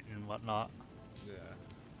 for loot and whatnot. Yeah.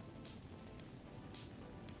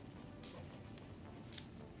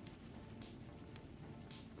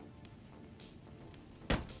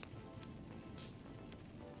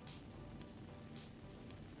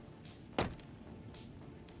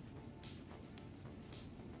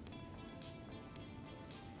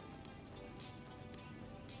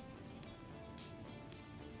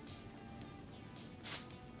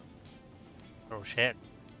 Oh shit.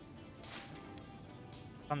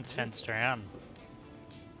 One's fenced around.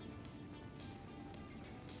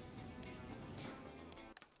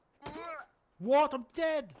 What? I'm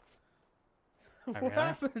dead! Oh, What really?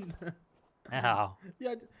 happened? Ow.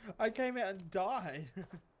 Yeah, I came out and died.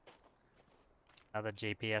 Another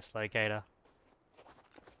GPS locator.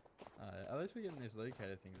 At least we're getting these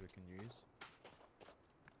locator things we can use.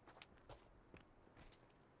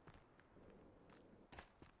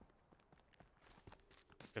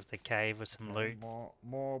 Of the cave with some loot.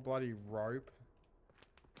 More bloody rope.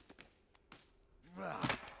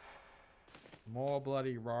 More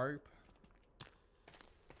bloody rope.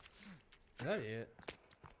 Is that it?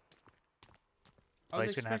 At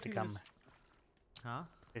least we don't have to come Huh?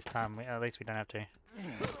 this time. At least we don't have to.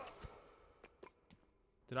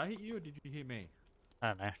 Did I hit you or did you hit me? I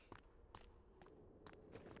don't know.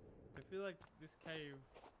 I feel like this cave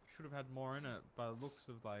should have had more in it, by the looks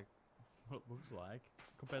of like what it looks like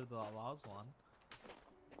compared to the last one.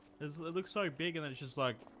 It looks so big and then it's just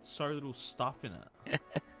like so little stuff in it.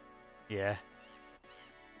 Yeah.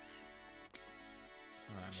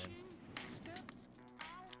 Alright, man.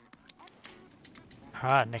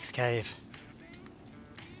 Alright, next cave.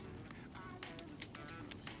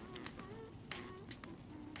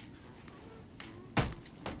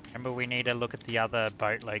 Remember, we need to look at the other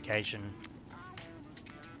boat location.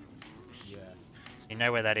 Yeah. You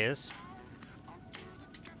know where that is?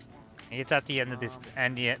 It's at the end of this,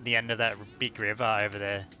 and the end of that big river over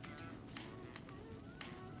there.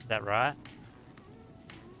 Is that right?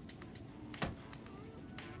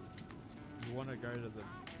 You want to go to the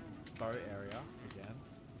boat area again?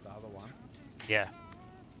 The other one? Yeah.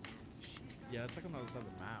 Yeah, it's like on the other side of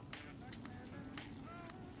the map.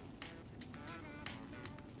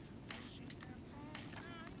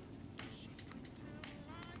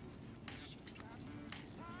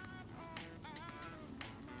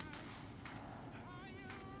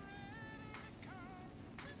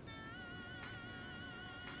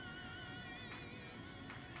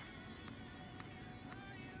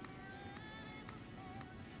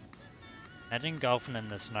 Imagine golfing in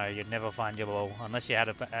the snow. You'd never find your ball unless you had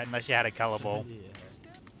a color ball. Yeah.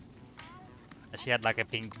 Unless you had like a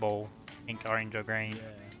pink ball, pink, orange, or green. Yeah.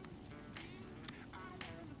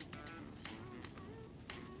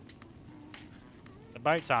 The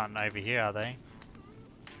boats aren't over here, are they?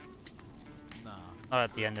 Nah. Not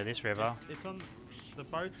at the end of this river. It's on. The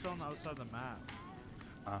boat's on the other side of the map.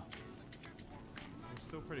 Oh, We're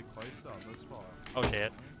still pretty close though, this far. oh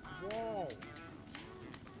shit! Whoa!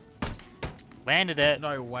 Landed it.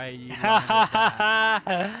 No way you landed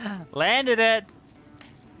that. Landed it.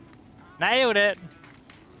 Nailed it.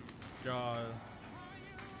 God.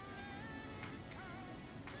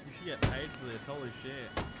 You should get paid for this, holy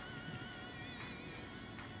shit.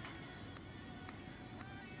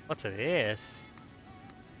 What's this?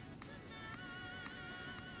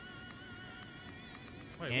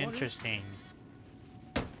 Wait, what is- Interesting.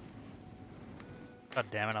 God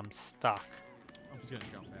damn it, I'm stuck. I'm just gonna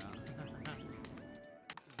jump out.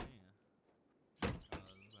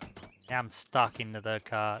 Now I'm stuck into the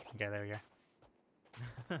cart. Okay, there we go.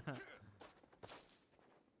 This is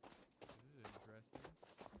interesting.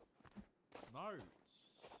 Notes.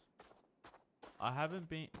 I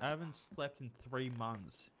haven't slept in 3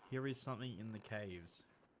 months. Here is something in the caves.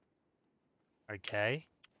 Okay.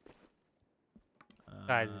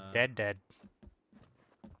 Guy's dead.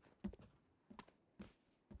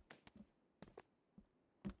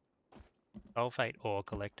 Sulfate ore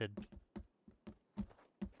collected.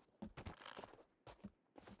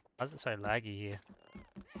 Why is it so laggy here?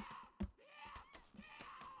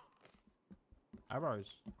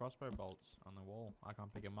 Arrows, crossbow bolts on the wall. I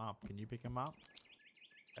can't pick them up. Can you pick them up?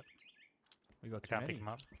 Yep. We got I too can't many. pick them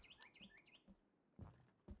up.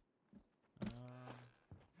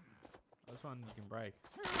 This one you can break.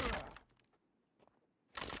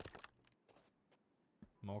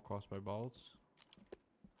 More crossbow bolts.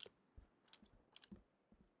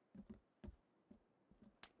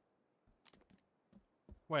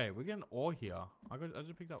 Wait, we're getting ore here. I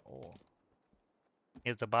just picked up ore.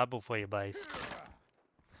 Here's a Bible for you, boys.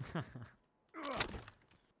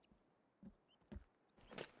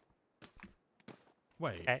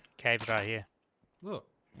 Wait, Cave's right here. look.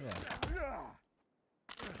 Yeah.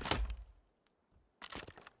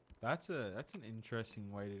 That's an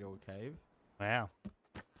interesting way to do a cave. Wow.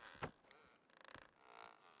 I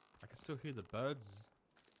can still hear the birds.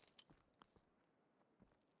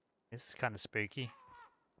 This is kind of spooky.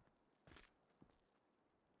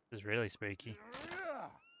 This is really spooky.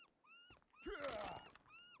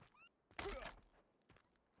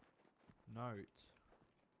 Note.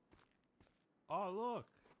 Oh look,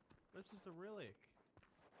 this is the relic.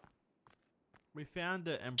 We found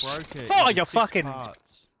it and broke it. Oh, into you're 6 fucking- parts.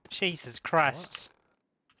 Jesus Christ.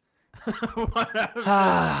 What happened?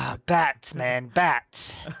 Ah, bats, man,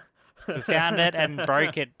 bats. We found it and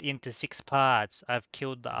broke it into 6 parts. I've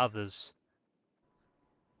killed the others.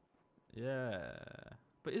 Yeah,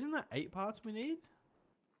 but isn't that 8 parts we need?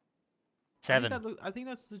 7. I think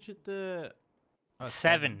that's legit the. Oh,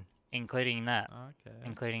 7, including that. Okay.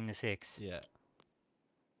 Including the 6. Yeah.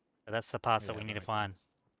 So that's the parts that Yeah, we need that to makes find.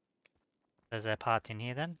 Is there parts in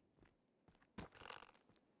here then?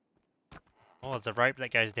 Oh, there's a rope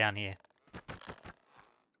that goes down here.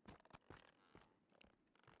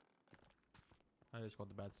 I just got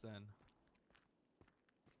the bad stand.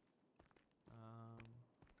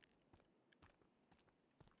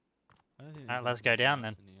 I don't think Alright, there's let's go anything down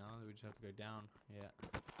else then. in here. We just have to go down.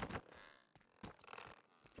 Yeah.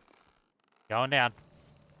 Going down.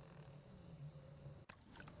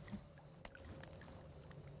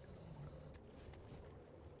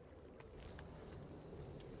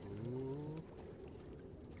 Ooh.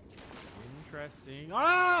 Interesting.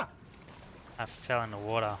 Ah! I fell in the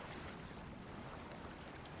water.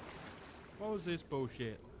 What was this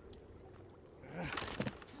bullshit?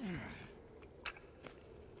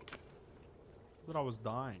 Thought I was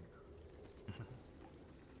dying.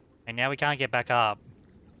 And now we can't get back up.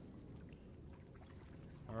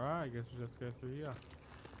 Alright, I guess we just go through here.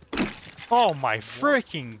 Oh my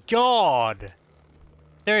freaking god!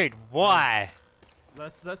 Dude, why?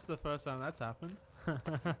 That's the first time that's happened.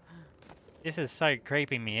 This is so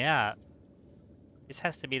creeping me out. This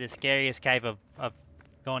has to be the scariest cave I've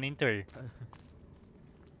gone into.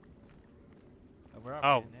 We're up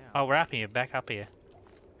Oh, here now. oh, we're up here, back up here.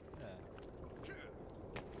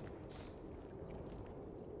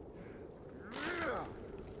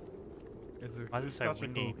 Why is it so such a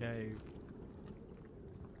windy? cool cave.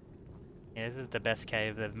 Yeah, this is the best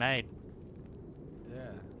cave they've made.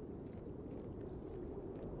 Yeah.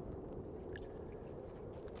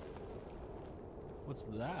 What's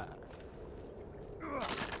that?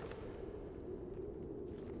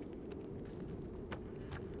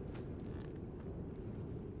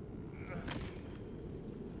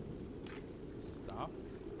 Stuff?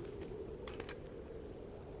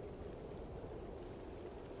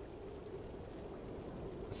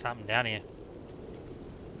 There's something down here.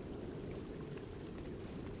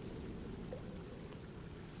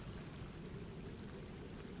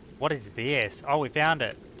 What is this? Oh, we found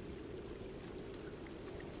it.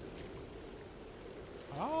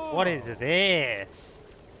 Oh. What is this?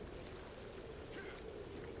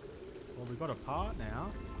 Well, we got a part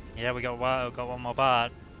now. Yeah, we got one more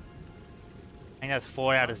part. I think that's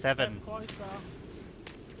 4 out of 7. Step closer.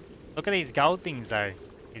 Look at these gold things though.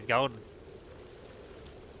 These gold.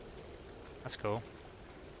 That's cool.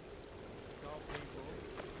 Gold people.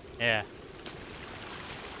 Yeah.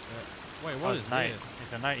 Wait, Oh, what is there's a note. this?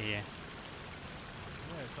 There's a note here.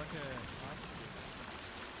 Yeah, it's like a.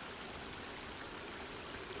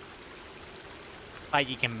 Like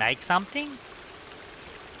you can make something?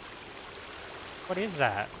 What is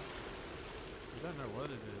that? I don't know what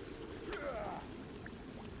it is.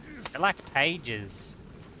 They're like pages.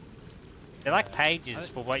 They're like Yeah. pages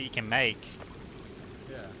for what you can make.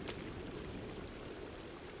 Yeah.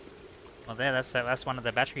 Well, there, that's one of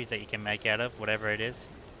the batteries that you can make out of, whatever it is.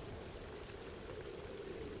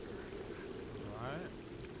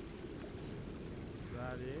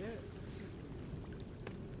 that it?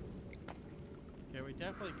 Yeah, we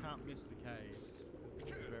definitely can't miss the caves. This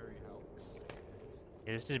is very helpful.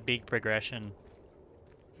 Yeah, this is a big progression.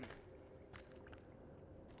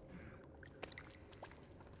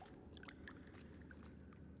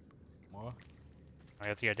 What? I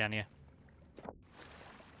have to go down here.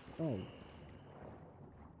 Oh.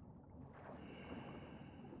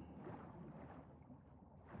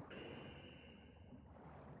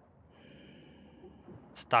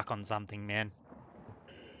 Stuck on something, man.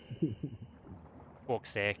 Walk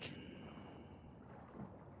sec.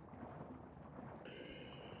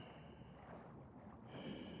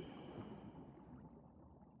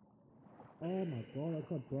 Oh my god, that's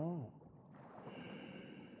so bright.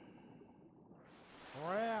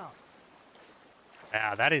 Wow.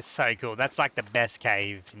 Wow, that is so cool. That's like the best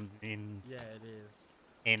cave in Yeah, it is.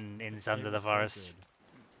 in This Sons cave of the was so Forest. good.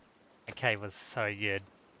 The cave was so good.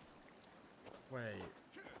 Wait,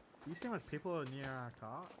 you see how much people are near our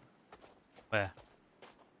car? Where?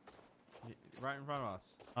 Right in front of us.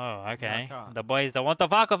 Oh, Yeah, okay. car. The boys don't want to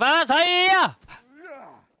fuck with us. Hey!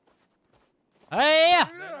 Hey! They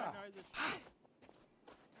don't know the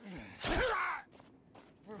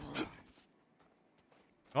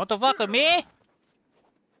You want to fuck with me?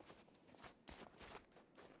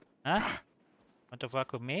 Huh? Want to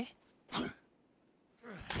fuck with me?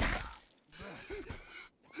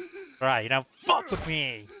 Right, you don't fuck with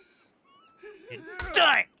me! You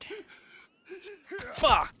don't!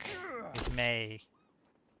 Fuck with me!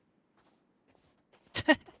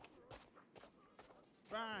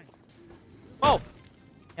 Bang! Oh!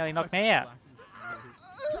 Nearly knocked me out.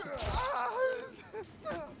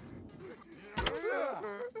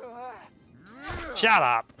 Shut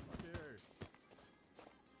up!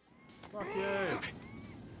 Fuck you!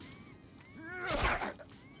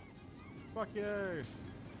 Fuck you!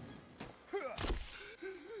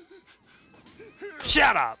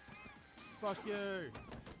 Shut up! Fuck you!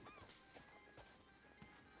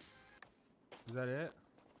 Is that it?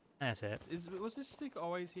 That's it. Was this stick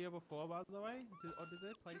always here before, by the way? Or did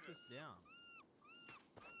they place this down?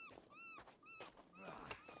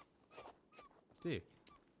 Stick.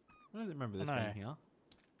 I don't remember this No. being here.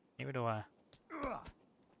 Neither do I.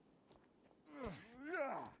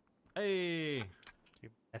 Hey!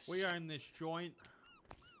 Yes. We own this joint.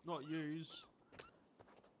 Not yous.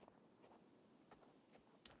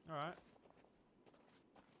 Alright.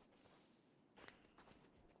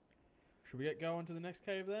 Should we get going to the next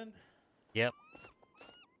cave then? Yep.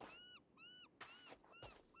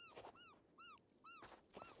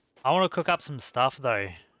 I want to cook up some stuff though,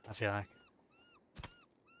 I feel like.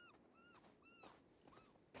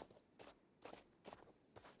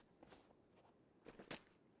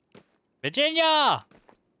 Virginia!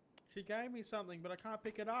 She gave me something, but I can't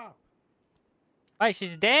pick it up. Hey,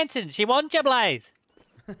 she's dancing. She wants you, Blaze.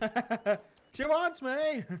 She wants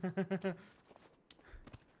me!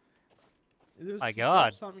 My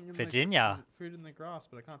God, something in Virginia. The food in the grass,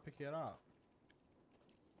 but I can't pick it up.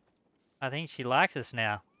 I think she likes us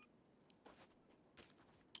now.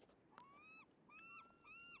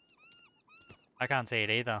 I can't see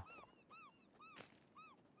it either.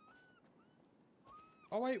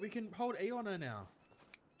 Oh wait, we can hold E on her now.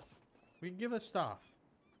 We can give her stuff.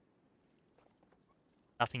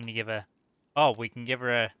 Nothing to give her. Oh, we can give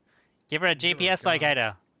her a Give her a GPS gun.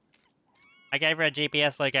 locator. I gave her a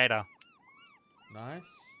GPS locator. Nice.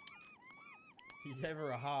 You gave her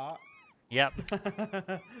a heart. Yep,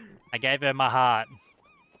 I gave her my heart.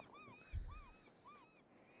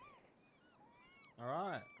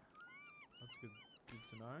 Alright. That's good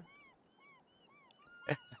to know.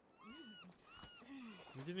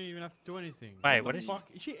 We didn't even have to do anything. Wait, what what the is fuck?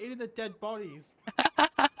 Is she eating the dead bodies?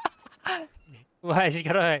 Why she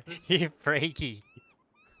got a you freaky?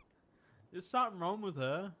 There's something wrong with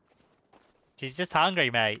her. She's just hungry,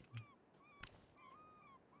 mate.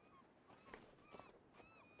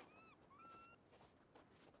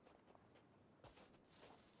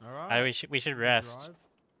 Alright. Oh, we should rest. Drive.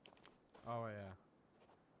 Oh yeah.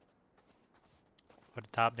 Put the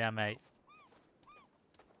top down, mate.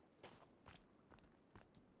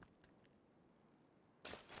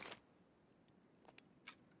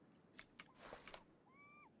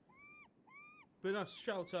 Been a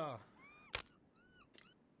shelter.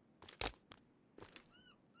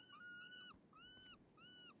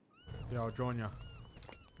 Yeah, I'll join ya.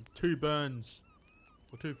 2 burns.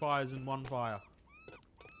 Or 2 fires in 1 fire.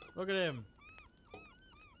 Look at him.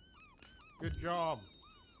 Good job.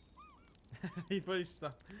 He put his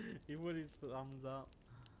thumbs up.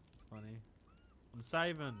 Funny. I'm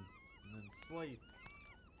saving. And then sleep.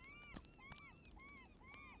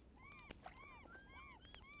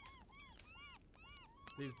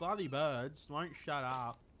 These bloody birds won't shut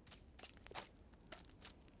up.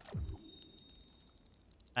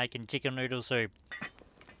 Making chicken noodle soup.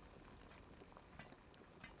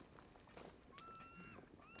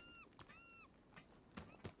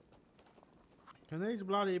 Can these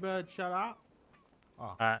bloody birds shut up?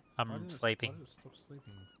 Oh, I'm sleeping. why did it stop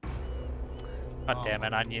sleeping? God Oh, damn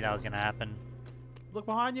it, my I knew that was gonna happen. Look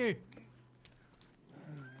behind you!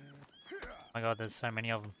 Oh my god, there's so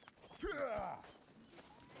many of them.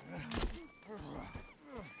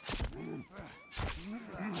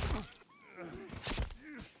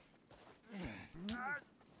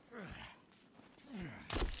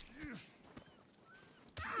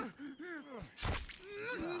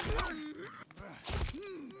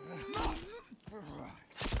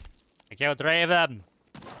 I killed 3 of them!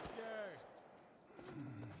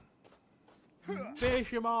 Fish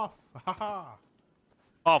him off! Haha!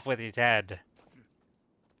 Off with his head.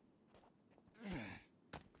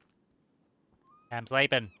 I'm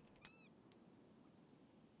sleeping.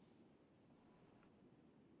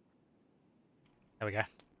 There we go.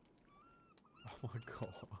 Oh my god.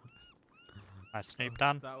 Nice Snoop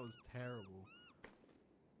done. That was terrible.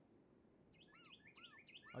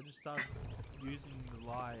 I just started using the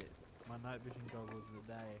light, my night vision goggles in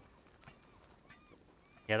the day.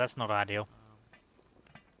 Yeah, that's not ideal.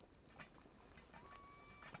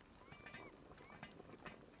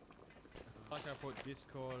 Like I put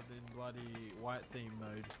Discord in bloody white theme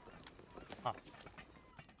mode. Huh.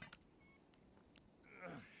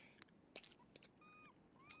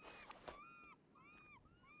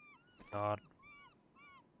 God.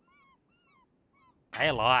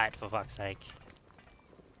 Hey, light, for fuck's sake.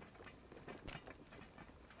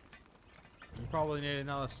 You probably need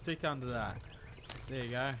another stick under that. There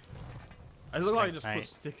you go. It looked like you just Thanks,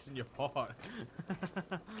 put sticks in your pot.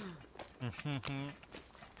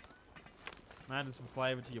 Added some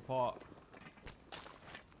flavour to your pot.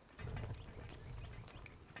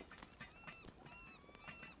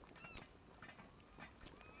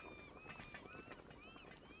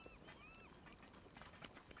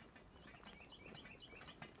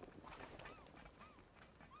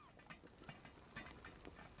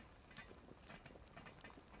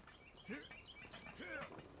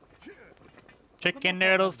 Chicken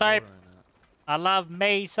noodle soup. I love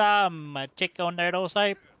me some chicken noodle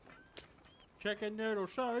soup. Chicken noodle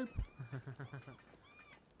soup.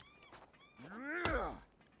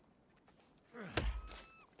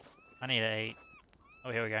 I need to eat.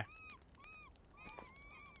 Oh, here we go.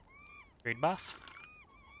 Food buff.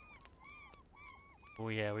 Oh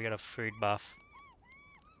yeah, we got a food buff.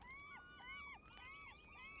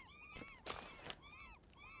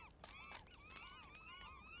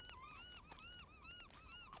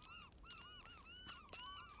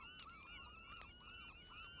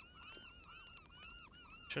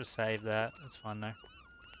 Should have saved that. That's fine though.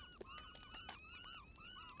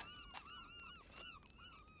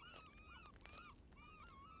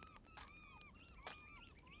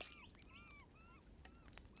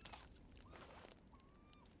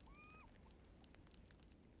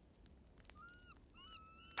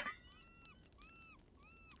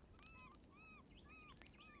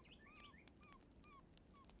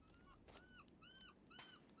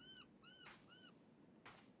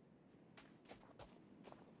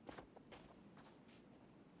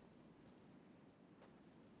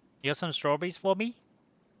 You got some strawberries for me?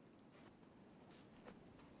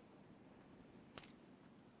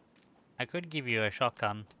 I could give you a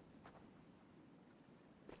shotgun.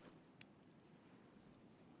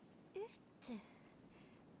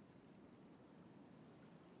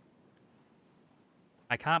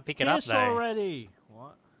 I can't pick it up though. Already.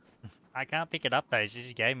 What? I can't pick it up though. She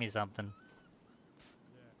just gave me something.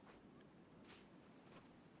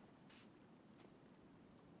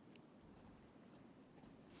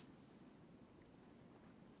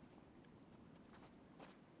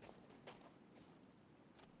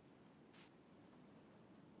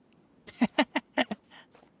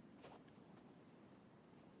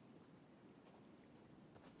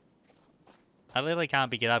 I literally can't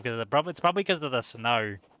pick it up because it's probably because of the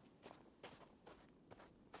snow.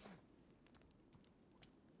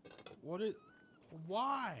 What is?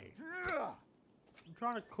 Why? I'm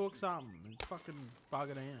trying to cook something. It's fucking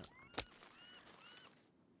bugging out.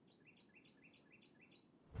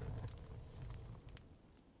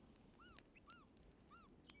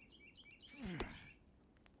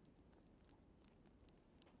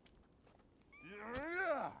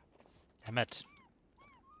 Damn it.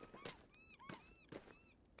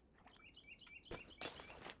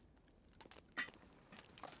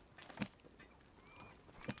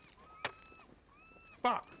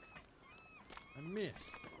 Fuck! And missed.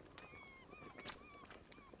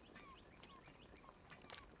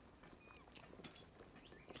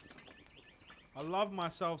 I love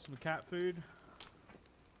myself some cat food.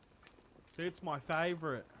 See, it's my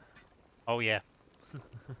favourite. Oh yeah.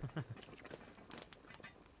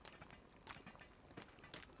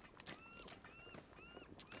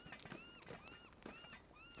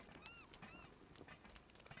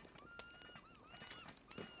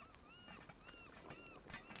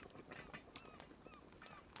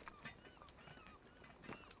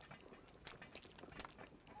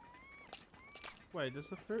 Wait, does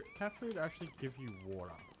the cat food actually give you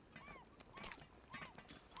water?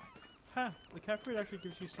 Huh, the cat food actually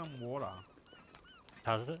gives you some water.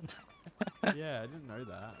 Does it? Yeah, I didn't know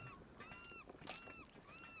that.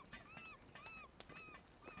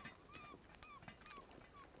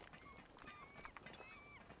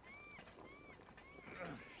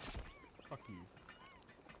 Fuck you.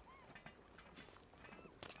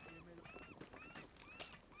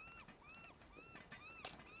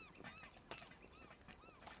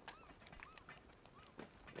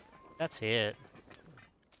 That's it.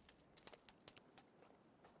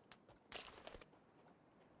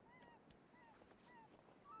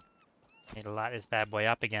 Need to light this bad boy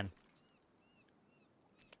up again.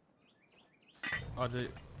 Oh, dude,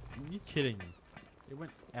 are you kidding me? It went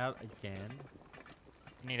out again?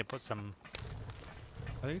 Need to put some.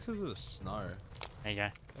 I think it's because of the snow. There you go.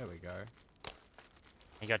 There we go.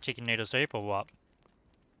 You got chicken noodle soup or what?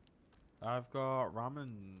 I've got ramen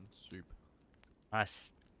soup.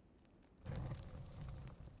 Nice.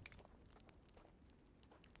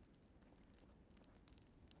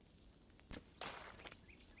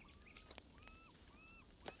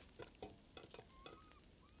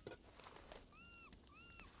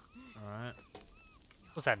 Alright.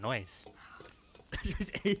 What's that noise? She's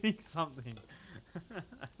eating something.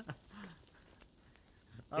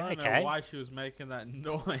 I don't okay? know why she was making that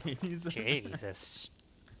noise. Jesus.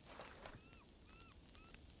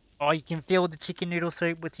 Oh, you can fill the chicken noodle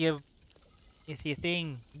soup with your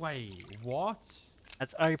thing. Wait, what?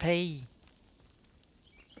 That's OP.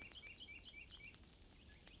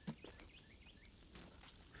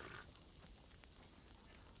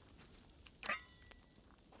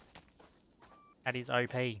 That is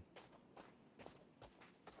OP.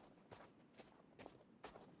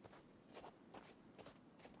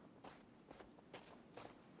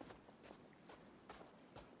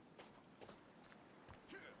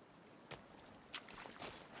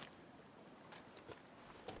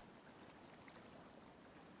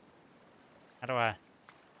 How do I?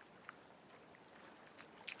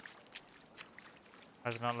 Why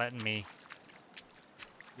is it not letting me?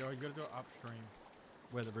 Yo, you gotta go upstream,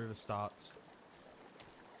 where the river starts.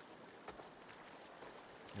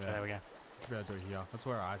 Yeah, There we go. you gotta do it here. That's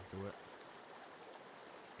where I do it.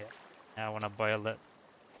 Yeah. Now I want to boil it.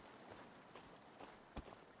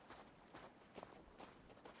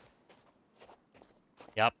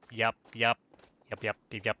 Yup, yup, yup. Yup, yup,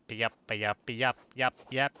 yup, yup, yup, yup, yup,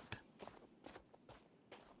 yup.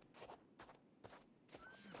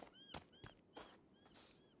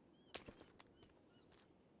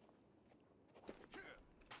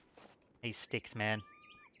 These sticks, man.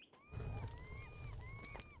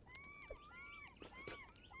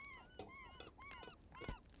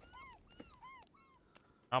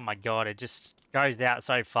 Oh my god, it just goes out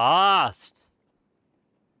so fast.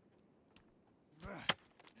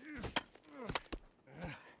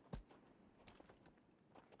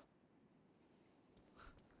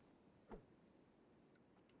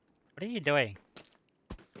 What are you doing?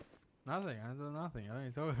 Nothing, I do nothing. What are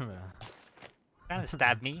you talking about? Trying to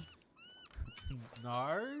stab me? No,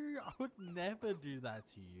 I would never do that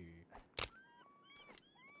to you.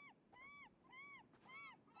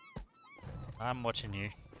 I'm watching you.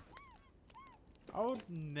 I would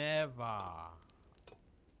never.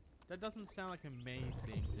 That doesn't sound like a me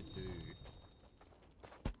thing to do.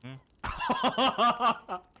 Hmm?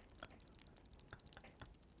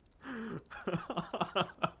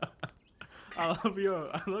 I love you,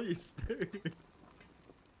 Stu.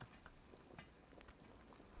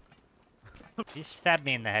 You stabbed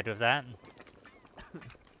me in the head with that.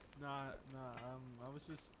 Nah, I was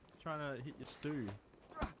just trying to hit your stew.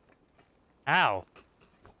 Ow.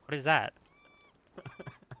 What is that?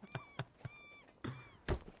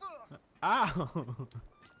 Ow!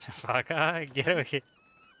 Fucker, get over here.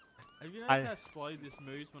 Have you noticed how slow this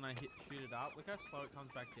moves when I shoot it up? Look how slow it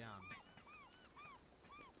comes back down.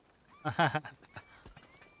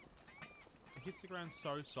 It hits the ground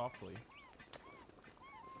so softly.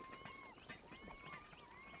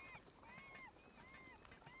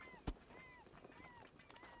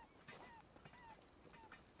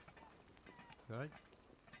 are they?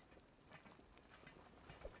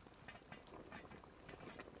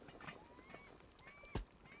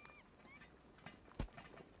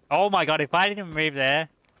 Oh my god, if I didn't move there,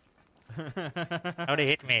 that would have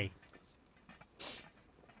hit me.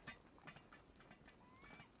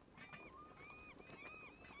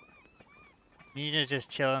 You're just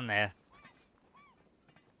chilling there.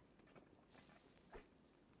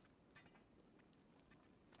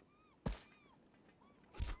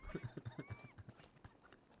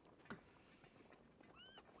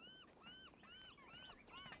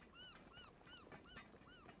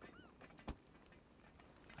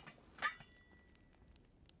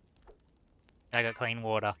 I got clean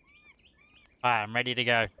water. Alright, I'm ready to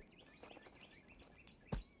go.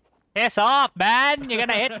 Piss off, man! You're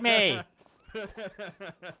gonna hit me!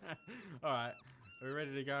 Alright, are we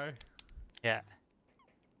ready to go? Yeah,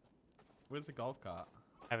 Where's the golf cart?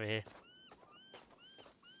 over here.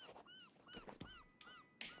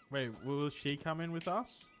 Wait, will she come in with us?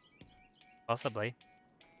 Possibly.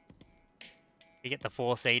 You get the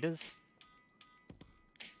 4-seaters.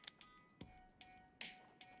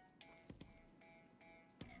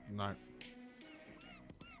 No.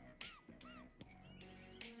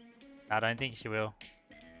 I don't think she will.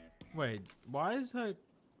 Wait, why is her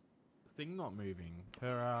thing not moving?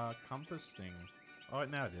 Her compass thing. Oh,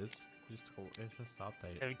 now it is. It's just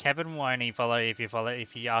update. Kevin will only follow if you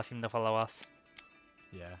ask him to follow us.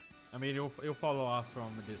 Yeah. I mean, he'll follow us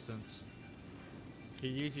from a distance. He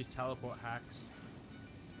uses teleport hacks.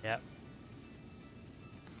 Yep.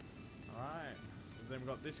 Alright. Then we've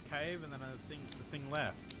got this cave and then the thing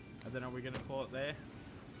left. And then are we gonna call it there?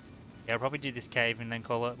 Yeah, I'll probably do this cave and then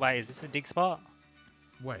call it. Wait, is this a dig spot?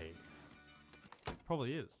 Wait.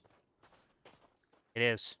 Probably is. It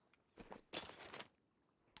is.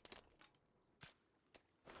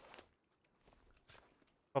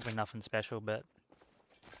 Probably nothing special, but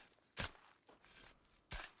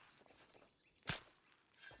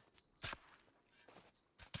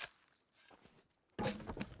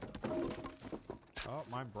Oh,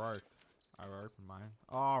 mine broke. I opened mine.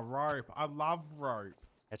 Oh, rope. I love rope.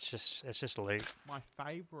 it's just loot. My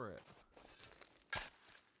favorite.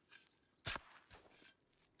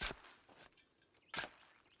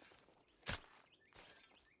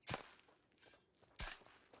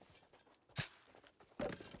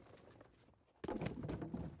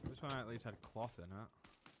 This one at least had cloth in it.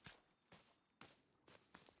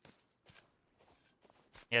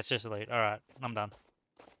 Yeah, it's just loot. Alright, I'm done.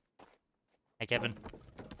 Hey, Kevin.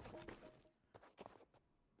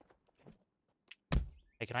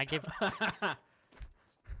 Hey, can I give... I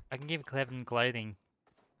can give Kevin clothing.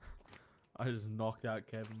 I just knocked out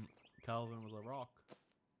Calvin with a rock.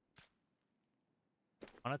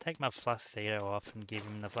 I want to take my fluxido off and give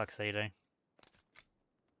him the fluxido.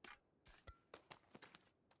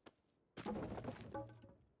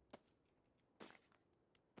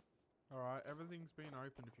 Alright, everything's been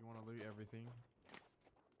opened if you want to loot everything.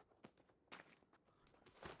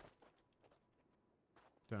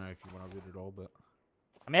 Don't know if you want to loot it all, but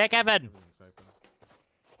I'm here, Kevin! everything's open.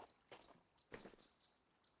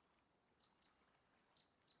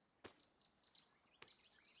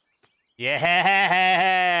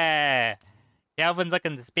 Yeah! Calvin's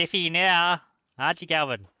looking spiffy now. Aren't you,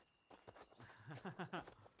 Calvin?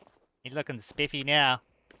 He's looking spiffy now.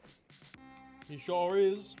 He sure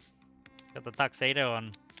is. Got the tuxedo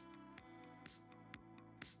on.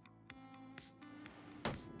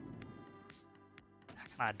 How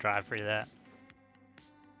can I drive through that?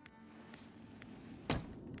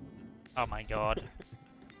 Oh my god.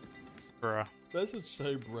 Bruh. That should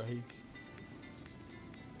so break.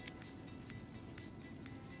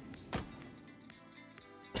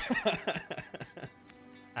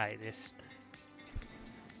 I hate this.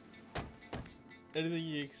 Anything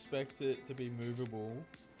you expect it to be movable,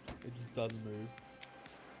 it just doesn't move.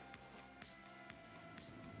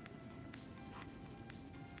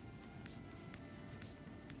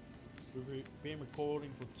 We've been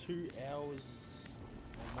recording for 2 hours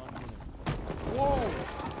and 1 minute. Whoa!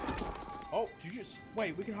 Oh, did you just...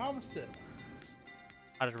 Wait, we can harvest it.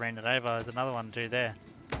 I just ran it over. There's another one too there.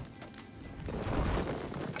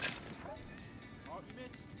 Oh, you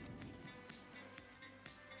missed.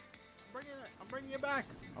 I'm bringing it back.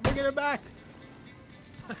 I'm bringing it back.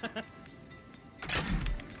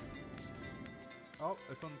 Oh,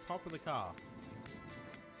 it's on top of the car.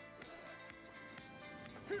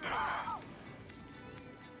 It's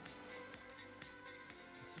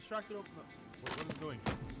distracted up. What is it doing?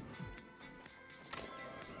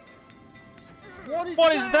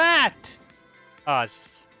 What is that? Oh, it's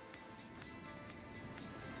just...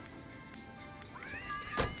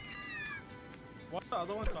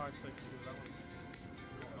 other one died so quickly. That one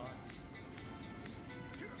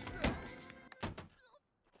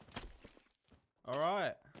died.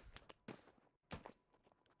 Alright.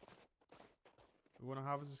 We wanna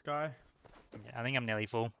harvest this guy? Yeah, I think I'm nearly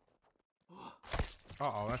full.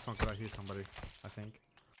 Uh-oh, that's not good. I hear somebody, I think.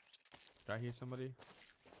 Did I hear somebody?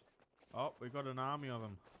 Oh, we got an army of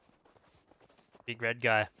them. Big red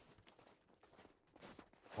guy.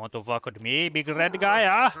 Want to fuck with me, big red guy,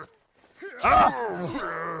 huh? Ah!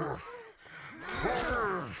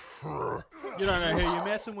 You don't know who you're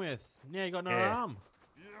messing with. Now you got no Yeah. arm.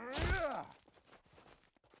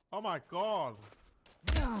 Oh my god.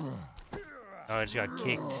 Oh, I just got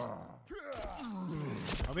kicked.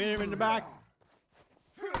 I'm hitting him in the back.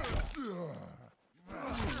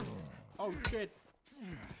 Oh shit.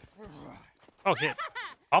 Oh shit.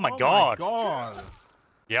 Oh my Oh god. my god.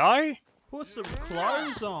 Yo? Put some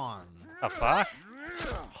clothes on. The fuck?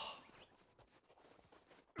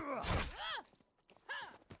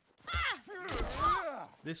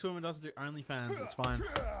 This woman doesn't do OnlyFans, it's fine.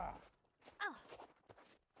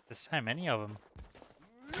 There's so many of them.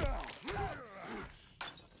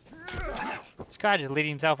 This guy just lit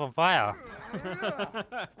himself on fire.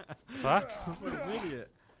 Fuck? What an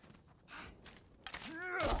idiot.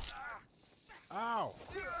 Ow.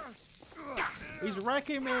 He's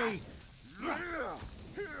wrecking me.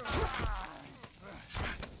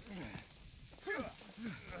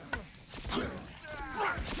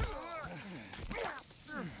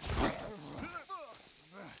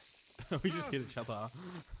 We just hit each other.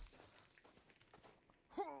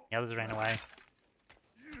 The others ran away.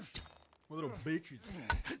 We're little bitches.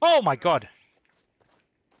 Oh my god!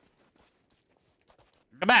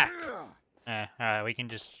 Come back! Alright, we can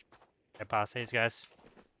just get past these guys.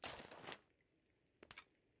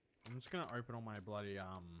 I'm just gonna open all my bloody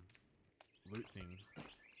loot thing.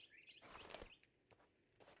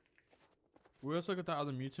 We also got that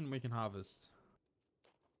other mutant we can harvest.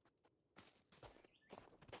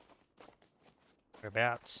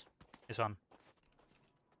 Whereabouts? This one.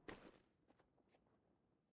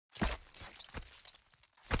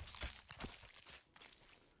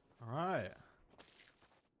 Alright.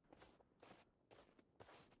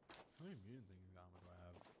 How many mutant things armor do I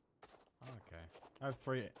have? Okay. I have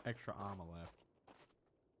 3 extra armor left.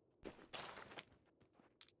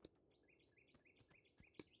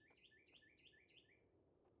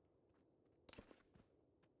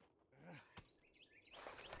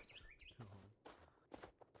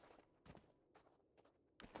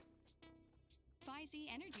 FULLSTREAM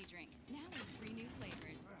energy drink. Now with 3 new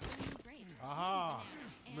flavors. Grape, Aha! banana,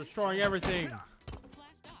 I'm and destroying chocolate. everything!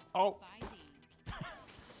 Blast off. Oh!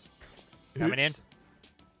 FULLSTREAM. Coming in.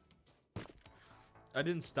 I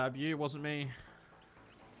didn't stab you, it wasn't me.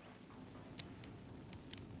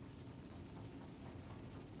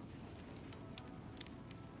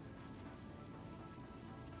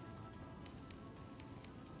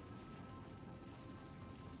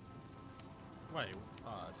 Wait,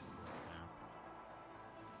 oh, it's just,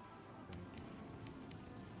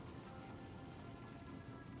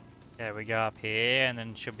 Yeah, we go up here and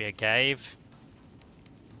then should be a cave.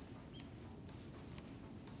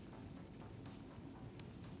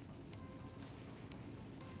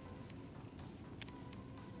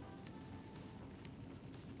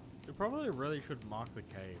 You probably really should mark the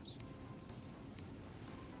caves.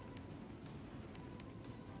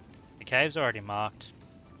 The cave's already marked.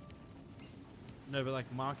 No, but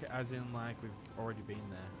like mark it as in like we've already been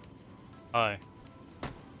there. Oh.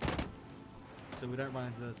 So we don't run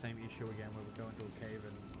into the same issue again where we go into a cave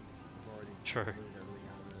and we've already True. looted everything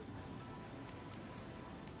out of it.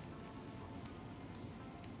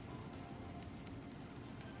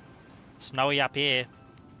 Snowy up here.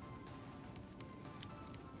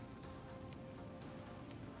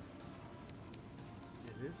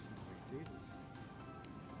 It is snowy, Jesus.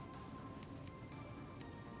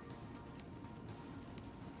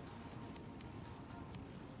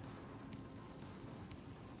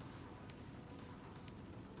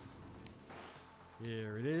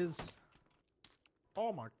 Here it is.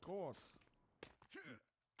 Oh my god.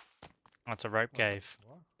 Oh, it's a rope Wait, cave.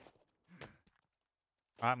 What?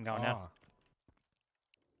 Alright, I'm going now.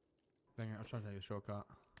 Dang it, I'm trying to take a shortcut.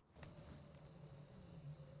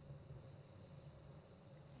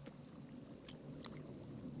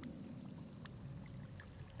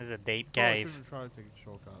 There's a deep Oh, I cave. shouldn't have tried to take a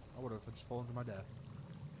shortcut. I would have just fallen to my death.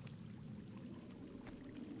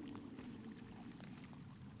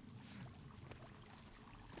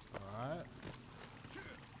 Alright.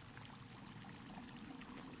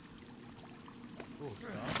 Cool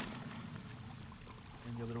stuff.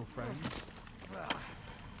 And your little friends.